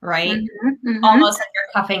cuff, right? Almost like you're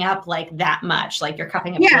cuffing up like that much, like you're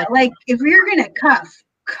cuffing up. Yeah, like if you're going to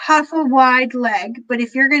cuff a wide leg, but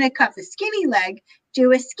if you're going to cuff a skinny leg,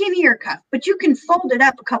 do a skinnier cuff, but you can fold it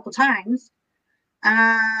up a couple times.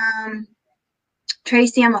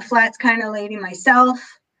 Tracy, I'm a flats kind of lady myself.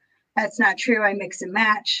 That's not true. I mix and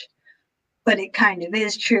match, but it kind of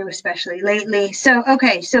is true, especially lately. So,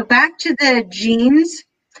 okay, so back to the jeans.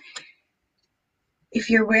 If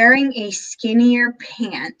you're wearing a skinnier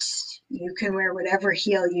pant, you can wear whatever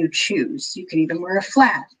heel you choose. You can even wear a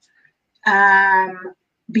flat.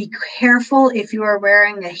 Be careful if you are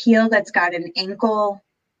wearing a heel that's got an ankle,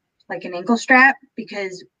 like an ankle strap,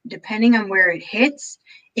 because depending on where it hits,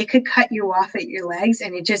 it could cut you off at your legs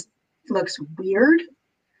and it just looks weird.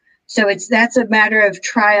 So that's a matter of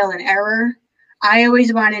trial and error. I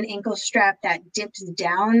always want an ankle strap that dips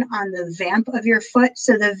down on the vamp of your foot.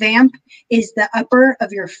 So the vamp is the upper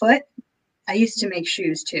of your foot. I used to make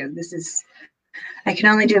shoes too. I can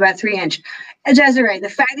only do about 3 inch. Desiree, the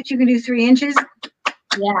fact that you can do 3 inches,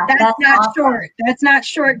 yeah, that's not awesome. Short. That's not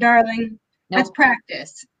short, darling. Nope. That's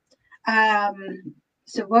practice.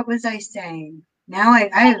 So what was I saying? Now I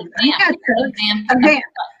got a vamp.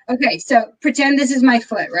 Okay, so pretend this is my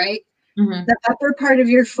foot, right? Mm-hmm. The upper part of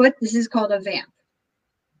your foot, this is called a vamp.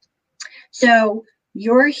 So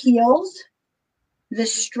your heels, the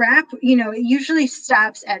strap, it usually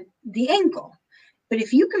stops at the ankle. But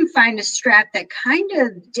if you can find a strap that kind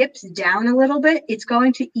of dips down a little bit, it's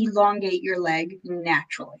going to elongate your leg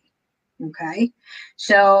naturally. Okay,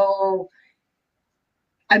 so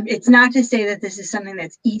it's not to say that this is something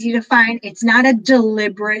that's easy to find. It's not a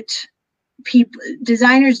deliberate.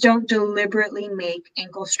 Designers don't deliberately make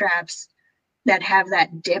ankle straps that have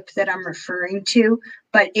that dip that I'm referring to,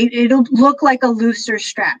 but it'll look like a looser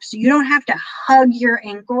strap. So you don't have to hug your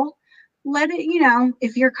ankle. Let it,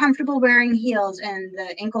 if you're comfortable wearing heels and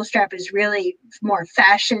the ankle strap is really more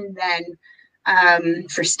fashion than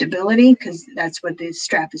for stability, because that's what this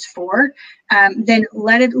strap is for, then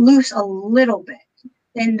let it loose a little bit.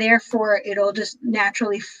 And therefore it'll just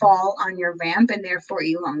naturally fall on your vamp and therefore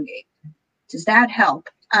elongate. Does that help?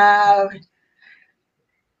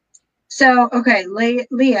 Okay,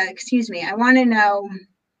 Leah, excuse me. I want to know,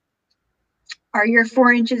 are your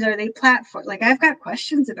 4 inches, are they platform? Like, I've got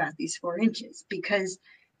questions about these 4 inches because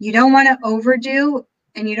you don't want to overdo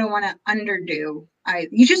and you don't want to underdo.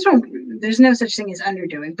 You just don't, there's no such thing as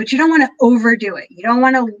underdoing, but you don't want to overdo it. You don't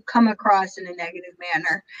want to come across in a negative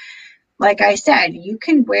manner. Like I said, you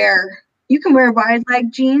can wear wide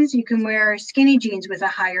leg jeans. You can wear skinny jeans with a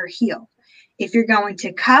higher heel. If you're going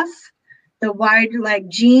to cuff the wide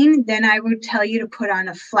leg jean, then I would tell you to put on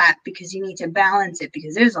a flat because you need to balance it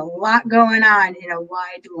because there's a lot going on in a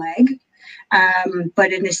wide leg.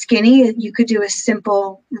 But in a skinny, you could do a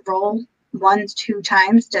simple roll 1-2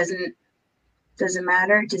 times. Doesn't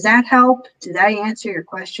matter. Does that help? Did I answer your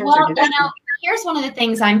question? Well, here's one of the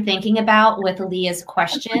things I'm thinking about with Leah's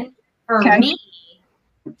question. For me,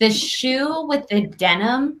 the shoe with the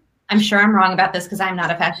denim, I'm sure I'm wrong about this because I'm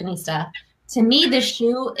not a fashionista. To me, the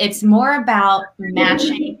shoe, it's more about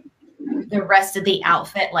matching the rest of the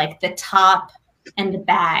outfit, like the top and the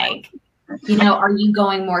bag. Are you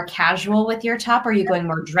going more casual with your top or are you going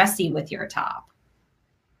more dressy with your top?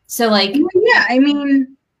 So yeah, I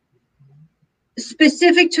mean,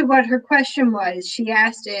 specific to what her question was, she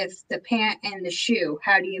asked if the pant and the shoe,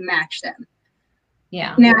 how do you match them?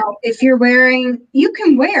 Yeah. Now, if you're you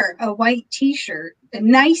can wear a white t-shirt, a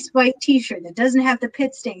nice white t-shirt that doesn't have the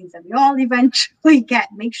pit stains that we all eventually get.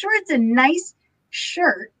 Make sure it's a nice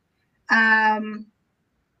shirt. And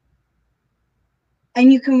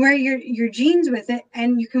you can wear your jeans with it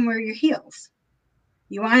and you can wear your heels.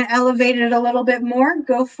 You want to elevate it a little bit more?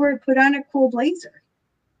 Go for it. Put on a cool blazer.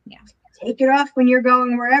 Yeah. Take it off when you're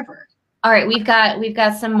going wherever. All right. We've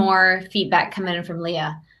got some more feedback coming in from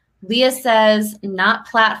Leah. Leah says, not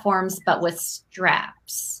platforms, but with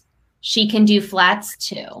straps. She can do flats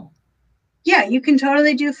too. Yeah, you can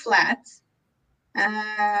totally do flats.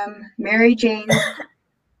 Mary Jane.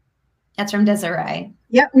 That's from Desiree.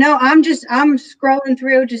 Yep. No, I'm scrolling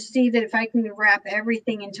through to see that if I can wrap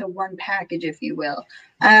everything into one package, if you will.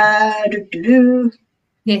 Yes,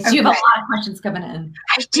 you have a lot of questions coming in.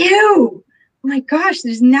 I do. Oh my gosh,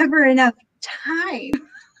 there's never enough time.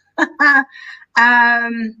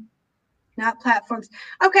 Not platforms.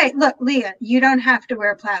 Okay, look, Leah, you don't have to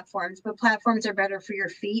wear platforms, but platforms are better for your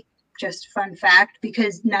feet. Just fun fact,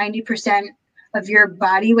 because 90% of your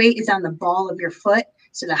body weight is on the ball of your foot.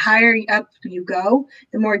 So the higher up you go,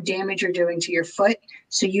 the more damage you're doing to your foot.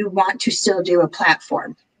 So you want to still do a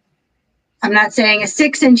platform. I'm not saying a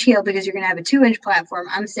 6-inch heel because you're going to have a 2-inch platform.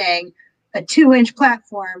 I'm saying a 2-inch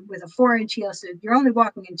platform with a 4-inch heel. So you're only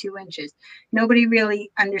walking in 2 inches. Nobody really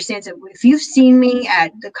understands it. If you've seen me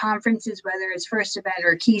at the conferences, whether it's First Event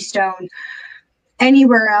or Keystone,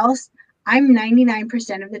 anywhere else, I'm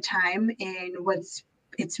 99% of the time in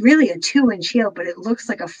it's really a 2-inch heel, but it looks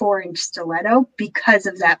like a 4-inch stiletto because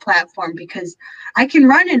of that platform, because I can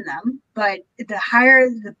run in them, but the higher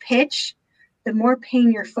the pitch, the more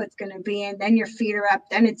pain your foot's going to be in. Then your feet are up,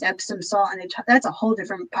 then it's Epsom salt, and that's a whole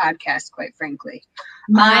different podcast, quite frankly.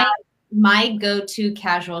 My go-to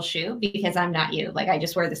casual shoe, because I'm not you, like I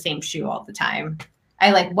just wear the same shoe all the time.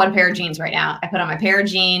 I like one pair of jeans right now. I put on my pair of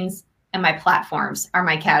jeans, and my platforms are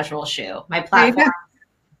my casual shoe. My platform,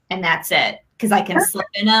 and that's it. Because I can slip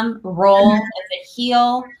in them, roll as a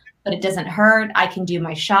heel, but it doesn't hurt. I can do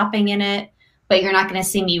my shopping in it, but you're not going to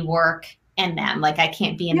see me work in them. Like I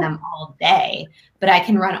can't be in them all day, but I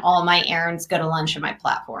can run all my errands, go to lunch in my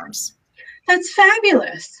platforms. That's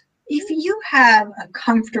fabulous. If you have a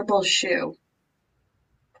comfortable shoe,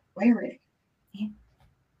 wear it. Yeah.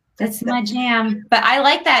 That's my jam. But I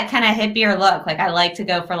like that kind of hippier look. Like I like to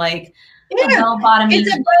go for like a bell-bottom.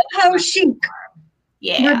 It's a boho chic.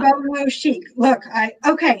 Yeah. Boho chic. Look,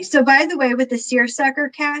 okay. So by the way, with the seersucker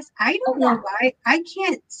cast, I don't know why I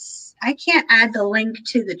can't add the link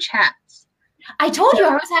to the chats. I told you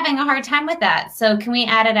I was having a hard time with that. So can we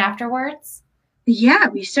add it afterwards? Yeah,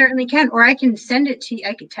 we certainly can. Or I can send it to you.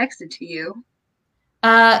 I could text it to you.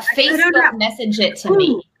 Facebook message it to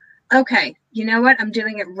me. Okay. You know what? I'm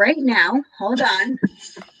doing it right now. Hold on.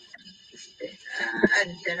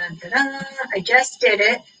 I just did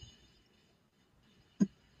it.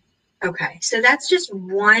 Okay. So that's just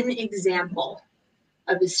one example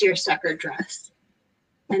of a seersucker dress.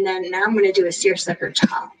 And then now I'm going to do a seersucker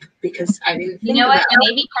top because I didn't think You know what?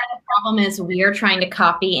 Maybe part of the problem is we are trying to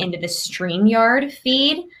copy into the StreamYard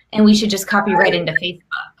feed, and we should just copy right into Facebook.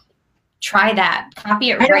 Try that.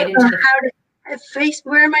 Copy it right into the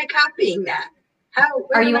Where am I copying that?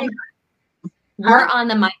 We're on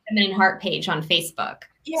the My Feminine Heart page on Facebook.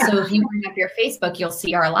 Yeah. So if you bring up your Facebook, you'll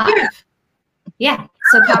see our live. Yeah.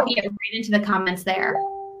 So copy it right into the comments there.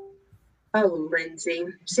 Oh, Lindsay.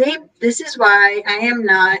 See, this is why I am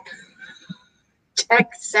not tech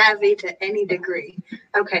savvy to any degree.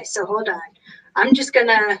 Okay, so hold on. I'm just going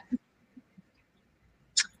to.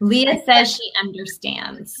 Leah says she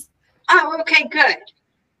understands. Oh, okay, good.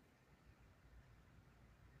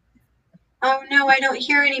 Oh, no, I don't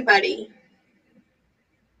hear anybody.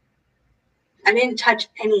 I didn't touch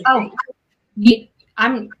anything. Oh,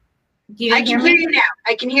 I can hear you now.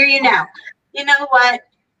 I can hear you now. You know what?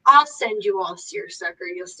 I'll send you all seersucker.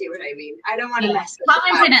 You'll see what I mean. I don't want to mess with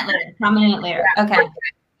it. Comment it later. Okay.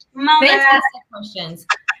 Fantastic questions.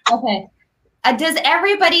 Okay. Does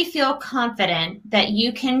everybody feel confident that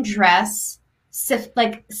you can dress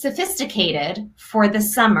sophisticated for the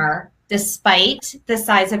summer despite the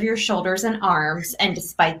size of your shoulders and arms and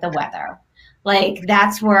despite the weather? Like,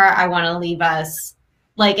 that's where I want to leave us.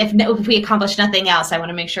 Like, if we accomplish nothing else, I want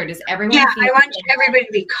to make sure, does everyone feel I want everybody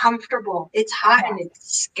to be comfortable. It's hot and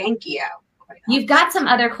it's skanky out. You've got some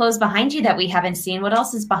other clothes behind you that we haven't seen. What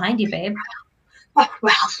else is behind you, babe? Oh,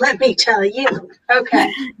 well, let me tell you.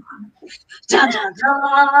 Okay. Dun, dun,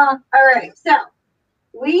 dun. All right. So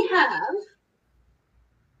we have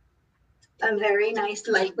a very nice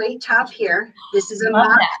lightweight top here. This is a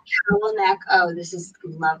mock cowl neck. Oh, this is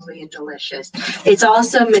lovely and delicious. It's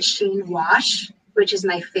also machine wash, which is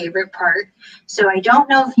my favorite part. So I don't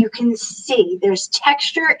know if you can see, there's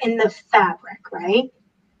texture in the fabric, right?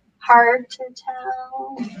 Hard to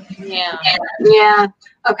tell. Yeah. Yeah.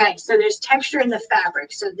 Okay. So there's texture in the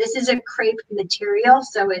fabric. So this is a crepe material.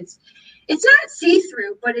 So it's not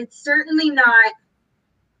see-through, but it's certainly not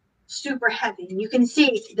super heavy. And you can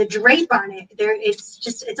see the drape on it there.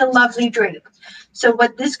 It's a lovely drape. So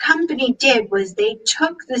what this company did was they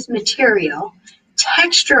took this material,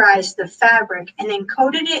 texturized the fabric, and then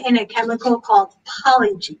coated it in a chemical called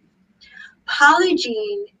Polygiene.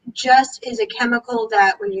 Polygiene just is a chemical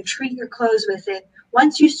that when you treat your clothes with it,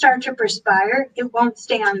 once you start to perspire, it won't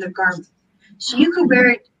stay on the garment. So you could wear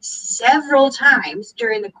it several times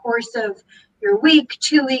during the course of your week,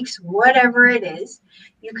 2 weeks, whatever it is.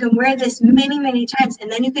 You can wear this many, many times,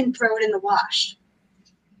 and then you can throw it in the wash.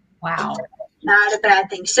 Wow. Not a bad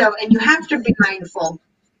thing. So, and you have to be mindful.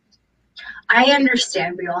 I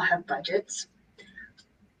understand we all have budgets.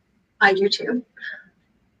 I do too.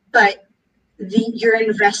 But you're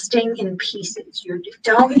investing in pieces. You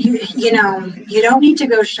don't need to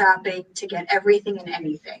go shopping to get everything and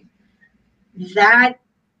anything. That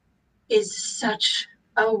is such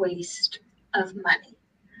a waste of money.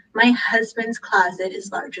 My husband's closet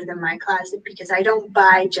is larger than my closet because I don't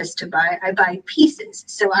buy just to buy. I buy pieces.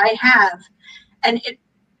 So I have, and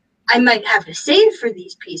I might have to save for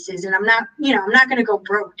these pieces, and I'm not going to go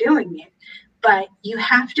broke doing it. But you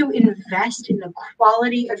have to invest in the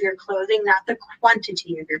quality of your clothing, not the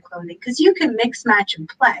quantity of your clothing, because you can mix, match, and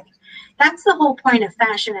play. That's the whole point of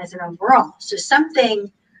fashion as an overall. So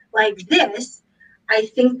something like this, I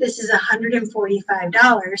think this is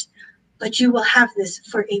 $145, but you will have this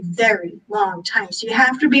for a very long time. So you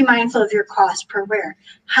have to be mindful of your cost per wear.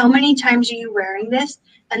 How many times are you wearing this?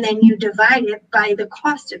 And then you divide it by the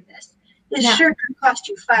cost of this. This shirt could cost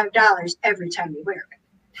you $5 every time you wear it.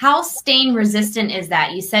 How stain resistant is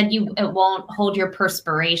that? You said it won't hold your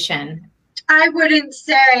perspiration. I wouldn't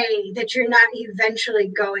say that you're not eventually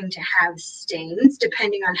going to have stains,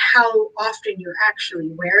 depending on how often you're actually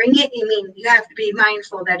wearing it. I mean, you have to be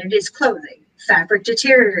mindful that it is clothing. Fabric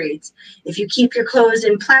deteriorates. If you keep your clothes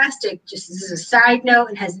in plastic, just as a side note,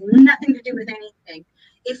 and has nothing to do with anything,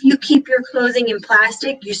 if you keep your clothing in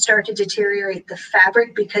plastic, you start to deteriorate the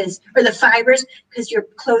fabric or the fibers, because your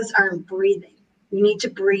clothes aren't breathing. You need to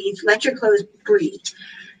breathe. Let your clothes breathe.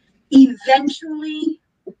 Eventually,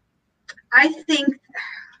 I think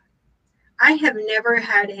I have never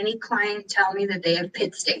had any client tell me that they have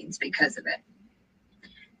pit stains because of it.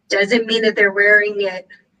 Doesn't mean that they're wearing it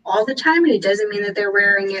all the time, and it doesn't mean that they're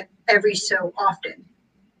wearing it every so often.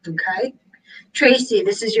 Okay? Tracy,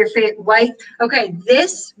 this is your favorite white. Okay,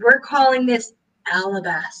 we're calling this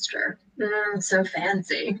alabaster. So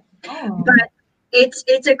fancy. Oh. But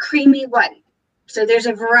it's a creamy white. So there's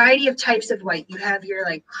a variety of types of white. You have your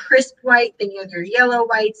like crisp white, then you have your yellow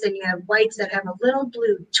whites, and you have whites that have a little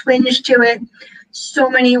blue twinge to it. So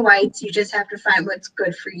many whites. You just have to find what's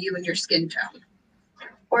good for you and your skin tone.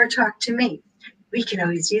 Or talk to me. We can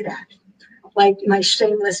always do that. Like my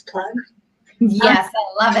shameless plug. Yes,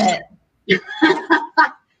 I love it.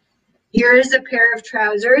 Here is a pair of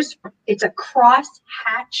trousers. It's a cross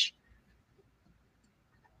hatch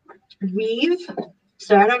weave.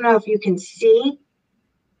 So I don't know if you can see.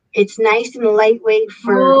 It's nice and lightweight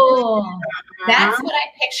for. Oh, that's what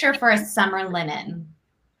I picture for a summer linen.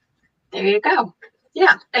 There you go.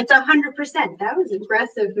 Yeah, it's 100%. That was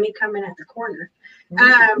aggressive, me coming at the corner.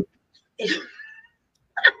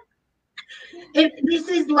 This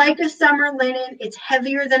is like a summer linen. It's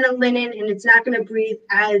heavier than a linen, and it's not going to breathe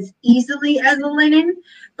as easily as a linen,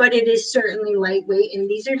 but it is certainly lightweight. And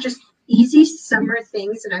these are just easy summer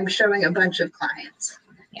things that I'm showing a bunch of clients.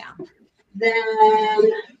 Yeah. Then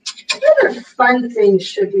what other fun things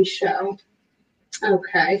should we show?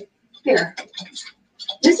 Okay, here.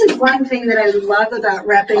 This is one thing that I love about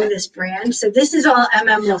repping this brand. So this is all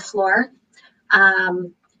MM LaFleur.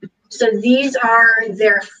 So these are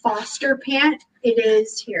their Foster pant. It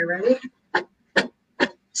is here, ready?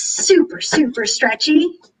 Super, super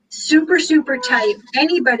stretchy, super, super tight.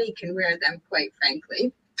 Anybody can wear them, quite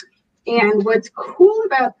frankly. And what's cool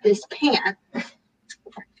about this pant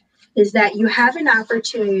is that you have an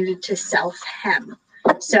opportunity to self-hem.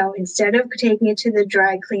 So instead of taking it to the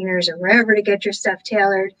dry cleaners or wherever to get your stuff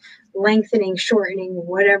tailored, lengthening, shortening,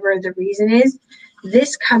 whatever the reason is,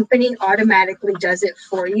 this company automatically does it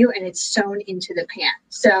for you, and it's sewn into the pant.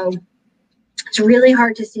 So it's really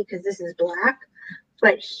hard to see because this is black,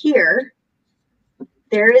 but here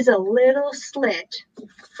there is a little slit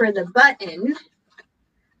for the button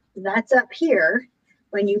that's up here.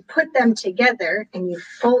 When you put them together and you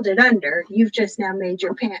fold it under, you've just now made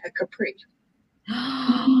your pant a capri.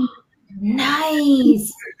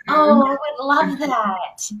 Nice. Oh, I would love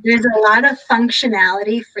that. There's a lot of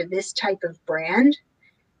functionality for this type of brand,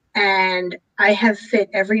 and I have fit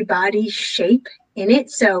every body shape in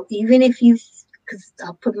it. So even if because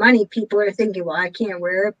I'll put money, people are thinking, well, I can't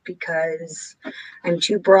wear it because I'm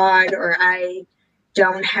too broad, or I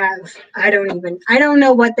don't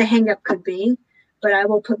know what the hang up could be, but I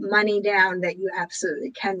will put money down that you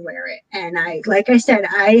absolutely can wear it. And like I said,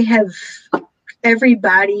 I have every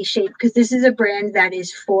body shape, because this is a brand that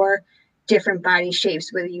is for different body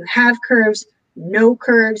shapes, whether you have curves, no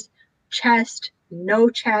curves, chest, no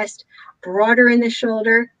chest, broader in the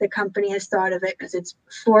shoulder. The company has thought of it because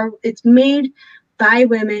it's made by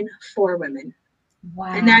women for women.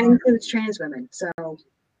 Wow. And that includes trans women. So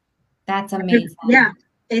that's amazing. Yeah,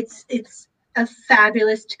 it's a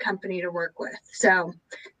fabulous company to work with. So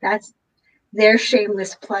that's their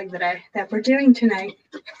shameless plug that we're doing tonight.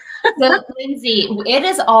 So Lindsay, it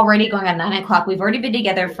is already going on 9 o'clock. We've already been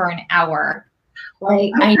together for an hour.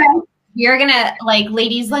 Like, okay. I know you're gonna, like,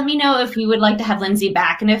 ladies, let me know if you would like to have Lindsay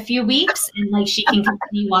back in a few weeks, and like she can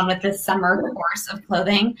continue on with this summer course of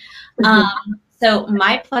clothing. So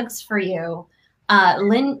my plugs for you.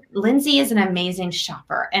 Lindsay is an amazing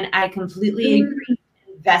shopper, and I completely agree.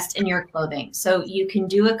 Invest in your clothing. So you can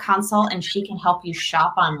do a consult and she can help you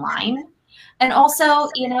shop online. And also,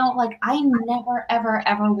 you know, like I never, ever,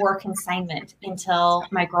 ever wore consignment until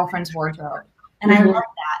my girlfriend's wardrobe. And I love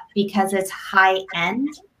that because it's high end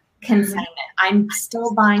consignment. I'm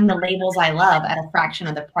still buying the labels I love at a fraction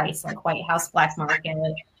of the price, like White House, Black Market,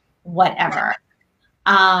 whatever.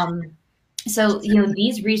 So, you know,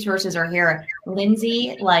 these resources are here.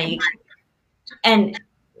 Lindsay, like, and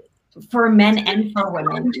for men and for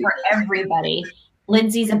women, for everybody.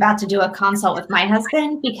 Lindsay's about to do a consult with my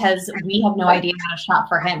husband because we have no idea how to shop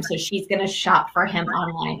for him. So she's going to shop for him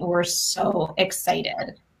online. We're so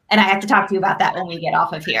excited. And I have to talk to you about that when we get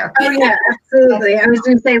off of here. Oh, yeah, absolutely. I was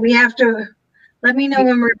going to say, we have to, let me know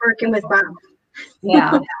when we're working with Bob.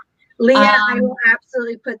 Yeah. Leah, I will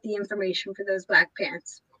absolutely put the information for those black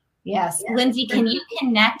pants. Yes. Lindsay, can you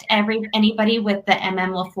connect anybody with the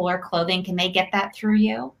MM LaFleur clothing? Can they get that through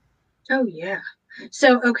you? Oh, yeah.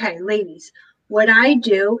 So, okay, ladies, what I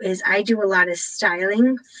do is I do a lot of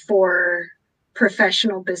styling for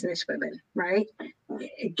professional business women, right?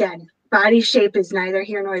 Again, body shape is neither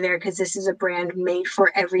here nor there because this is a brand made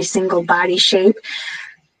for every single body shape.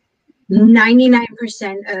 99%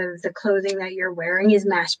 of the clothing that you're wearing is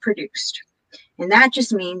mass produced. And that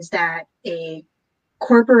just means that a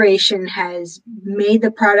corporation has made the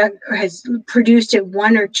product or has produced it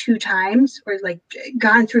one or two times or like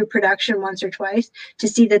gone through production once or twice to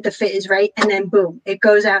see that the fit is right. And then boom, it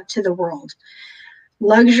goes out to the world.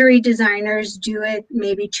 Luxury designers do it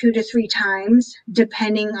maybe 2 to 3 times,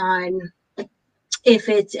 depending on if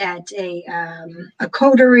it's at a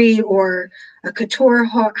coterie or a couture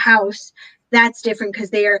house. That's different because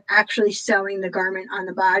they are actually sewing the garment on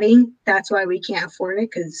the body. That's why we can't afford it,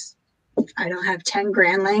 because I don't have 10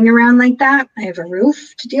 grand laying around like that. I have a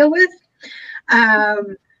roof to deal with.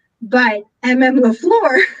 But MM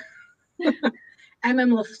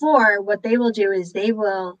LaFleur, what they will do is they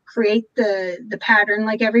will create the pattern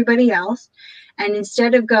like everybody else. And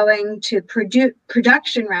instead of going to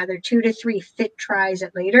production, rather 2 to 3 fit tries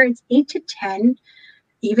it later, it's 8 to 10,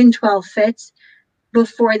 even 12 fits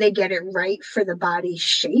before they get it right for the body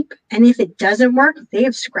shape. And if it doesn't work, they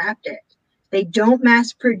have scrapped it. They don't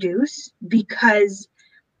mass produce because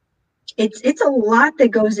it's a lot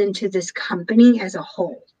that goes into this company as a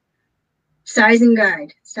whole. Size and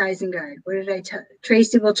guide. What did I tell?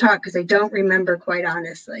 Tracy will talk because I don't remember, quite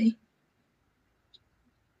honestly.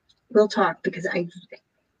 We'll talk because I'm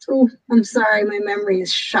sorry, my memory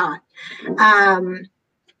is shot.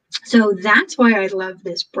 So that's why I love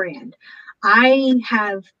this brand. I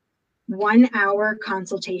have 1 hour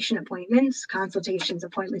consultations, appointments,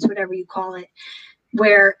 whatever you call it,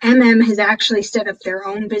 where MM has actually set up their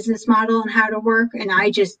own business model on how to work. And I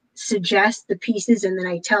just suggest the pieces and then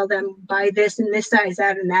I tell them buy this and this size,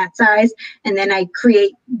 that and that size. And then I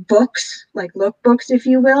create books, like lookbooks, if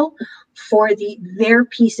you will, for their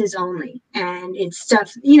pieces only. And it's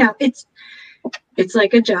stuff, you know, it's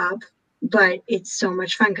like a job, but it's so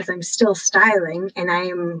much fun because I'm still styling and I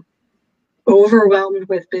am overwhelmed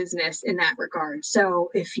with business in that regard. So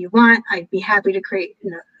if you want, I'd be happy to create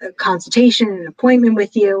a consultation, an appointment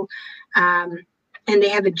with you. And they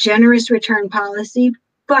have a generous return policy,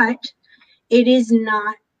 but it is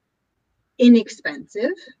not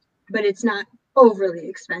inexpensive, but it's not overly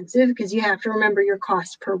expensive because you have to remember your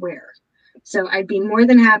cost per wear. So I'd be more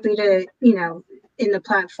than happy to, you know, in the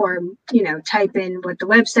platform, you know, type in what the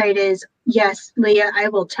website is. Yes, Leah, I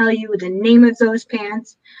will tell you the name of those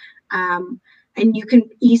pants. And you can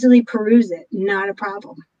easily peruse it. Not a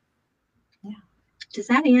problem. Yeah. Does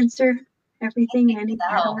that answer everything?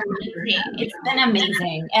 It's been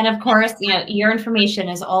amazing. And of course, you know, your information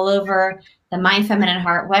is all over the My Feminine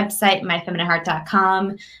Heart website,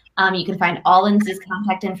 myfeminineheart.com. You can find all Lindsay's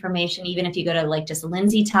contact information, even if you go to like just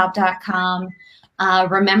lindsaytaub.com.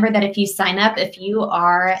 Remember that if you sign up, if you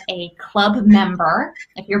are a club member,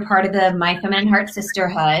 if you're part of the My Feminine Heart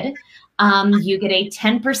Sisterhood, you get a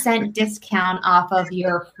 10% discount off of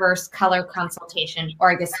your first color consultation,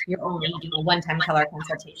 or I guess you do a one-time color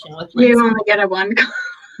consultation with Lindsay. You only get a one.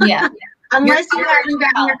 Yeah. Unless you haven't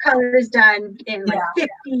gotten your colors done in like 50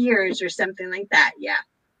 years or something like that. Yeah.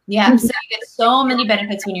 Yeah. So you get so many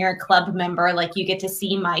benefits when you're a club member. Like you get to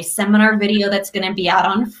see my seminar video that's going to be out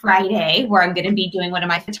on Friday, where I'm going to be doing one of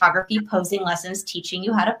my photography posing lessons, teaching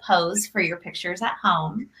you how to pose for your pictures at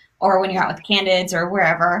home or when you're out with candidates or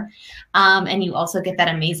wherever. And you also get that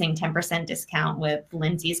amazing 10% discount with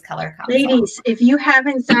Lindsay's color consult. Ladies, if you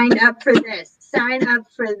haven't signed up for this, sign up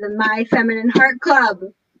for the My Feminine Heart Club.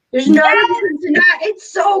 There's no reason to not.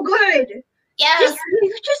 It's so good. Yes.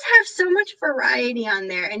 You just have so much variety on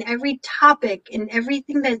there, and every topic and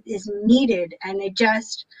everything that is needed. And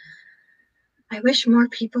I wish more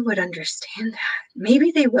people would understand that.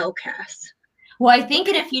 Maybe they will, Cass. Well, I think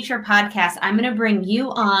in a future podcast, I'm going to bring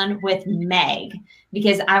you on with Meg,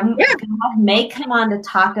 because I'm going to have Meg come on to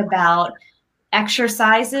talk about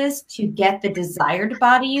exercises to get the desired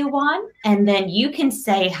body you want. And then you can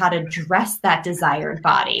say how to dress that desired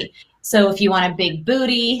body. So if you want a big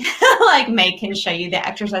booty, like Meg can show you the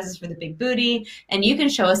exercises for the big booty, and you can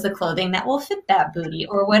show us the clothing that will fit that booty,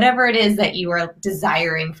 or whatever it is that you are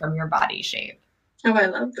desiring from your body shape. Oh, I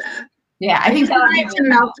love that. Yeah, I think that would to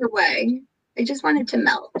melt away. I just want it to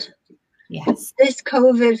melt. Yes. This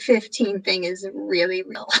COVID-19 thing is really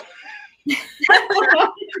real.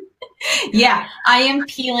 Yeah, I am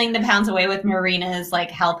peeling the pounds away with Marina's like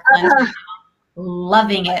health cleanse.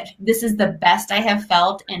 Loving it. This is the best I have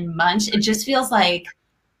felt in months. It just feels like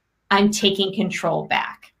I'm taking control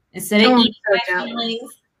back. Instead of eating my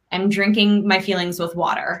feelings, I'm drinking my feelings with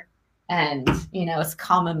water. And, you know, it's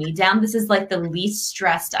calming me down. This is like the least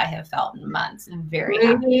stressed I have felt in months. I'm very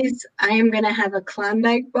happy. I am going to have a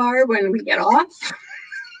Klondike bar when we get off.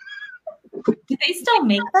 Do they still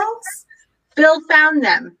make those? Bill found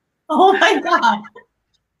them. Oh, my God.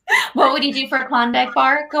 What would you do for a Klondike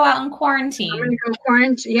bar? Go out and quarantine. I'm going to go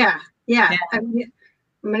quarantine. Yeah. I'm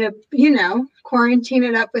going to, you know, quarantine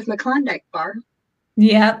it up with my Klondike bar.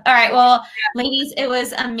 Yeah. All right. Well, ladies, it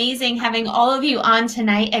was amazing having all of you on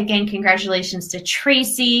tonight. Again, congratulations to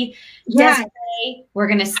Tracy. Yeah. Desiree, we're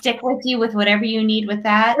going to stick with you with whatever you need with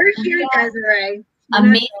that. We're here, Desiree.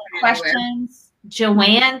 Amazing questions.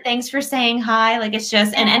 Joanne, thanks for saying hi. Like, it's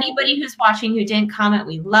just, and anybody who's watching who didn't comment,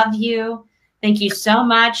 we love you. Thank you so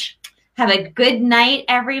much. Have a good night,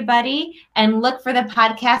 everybody. And look for the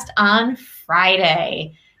podcast on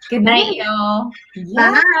Friday. Good night, y'all.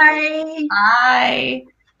 Bye. Bye.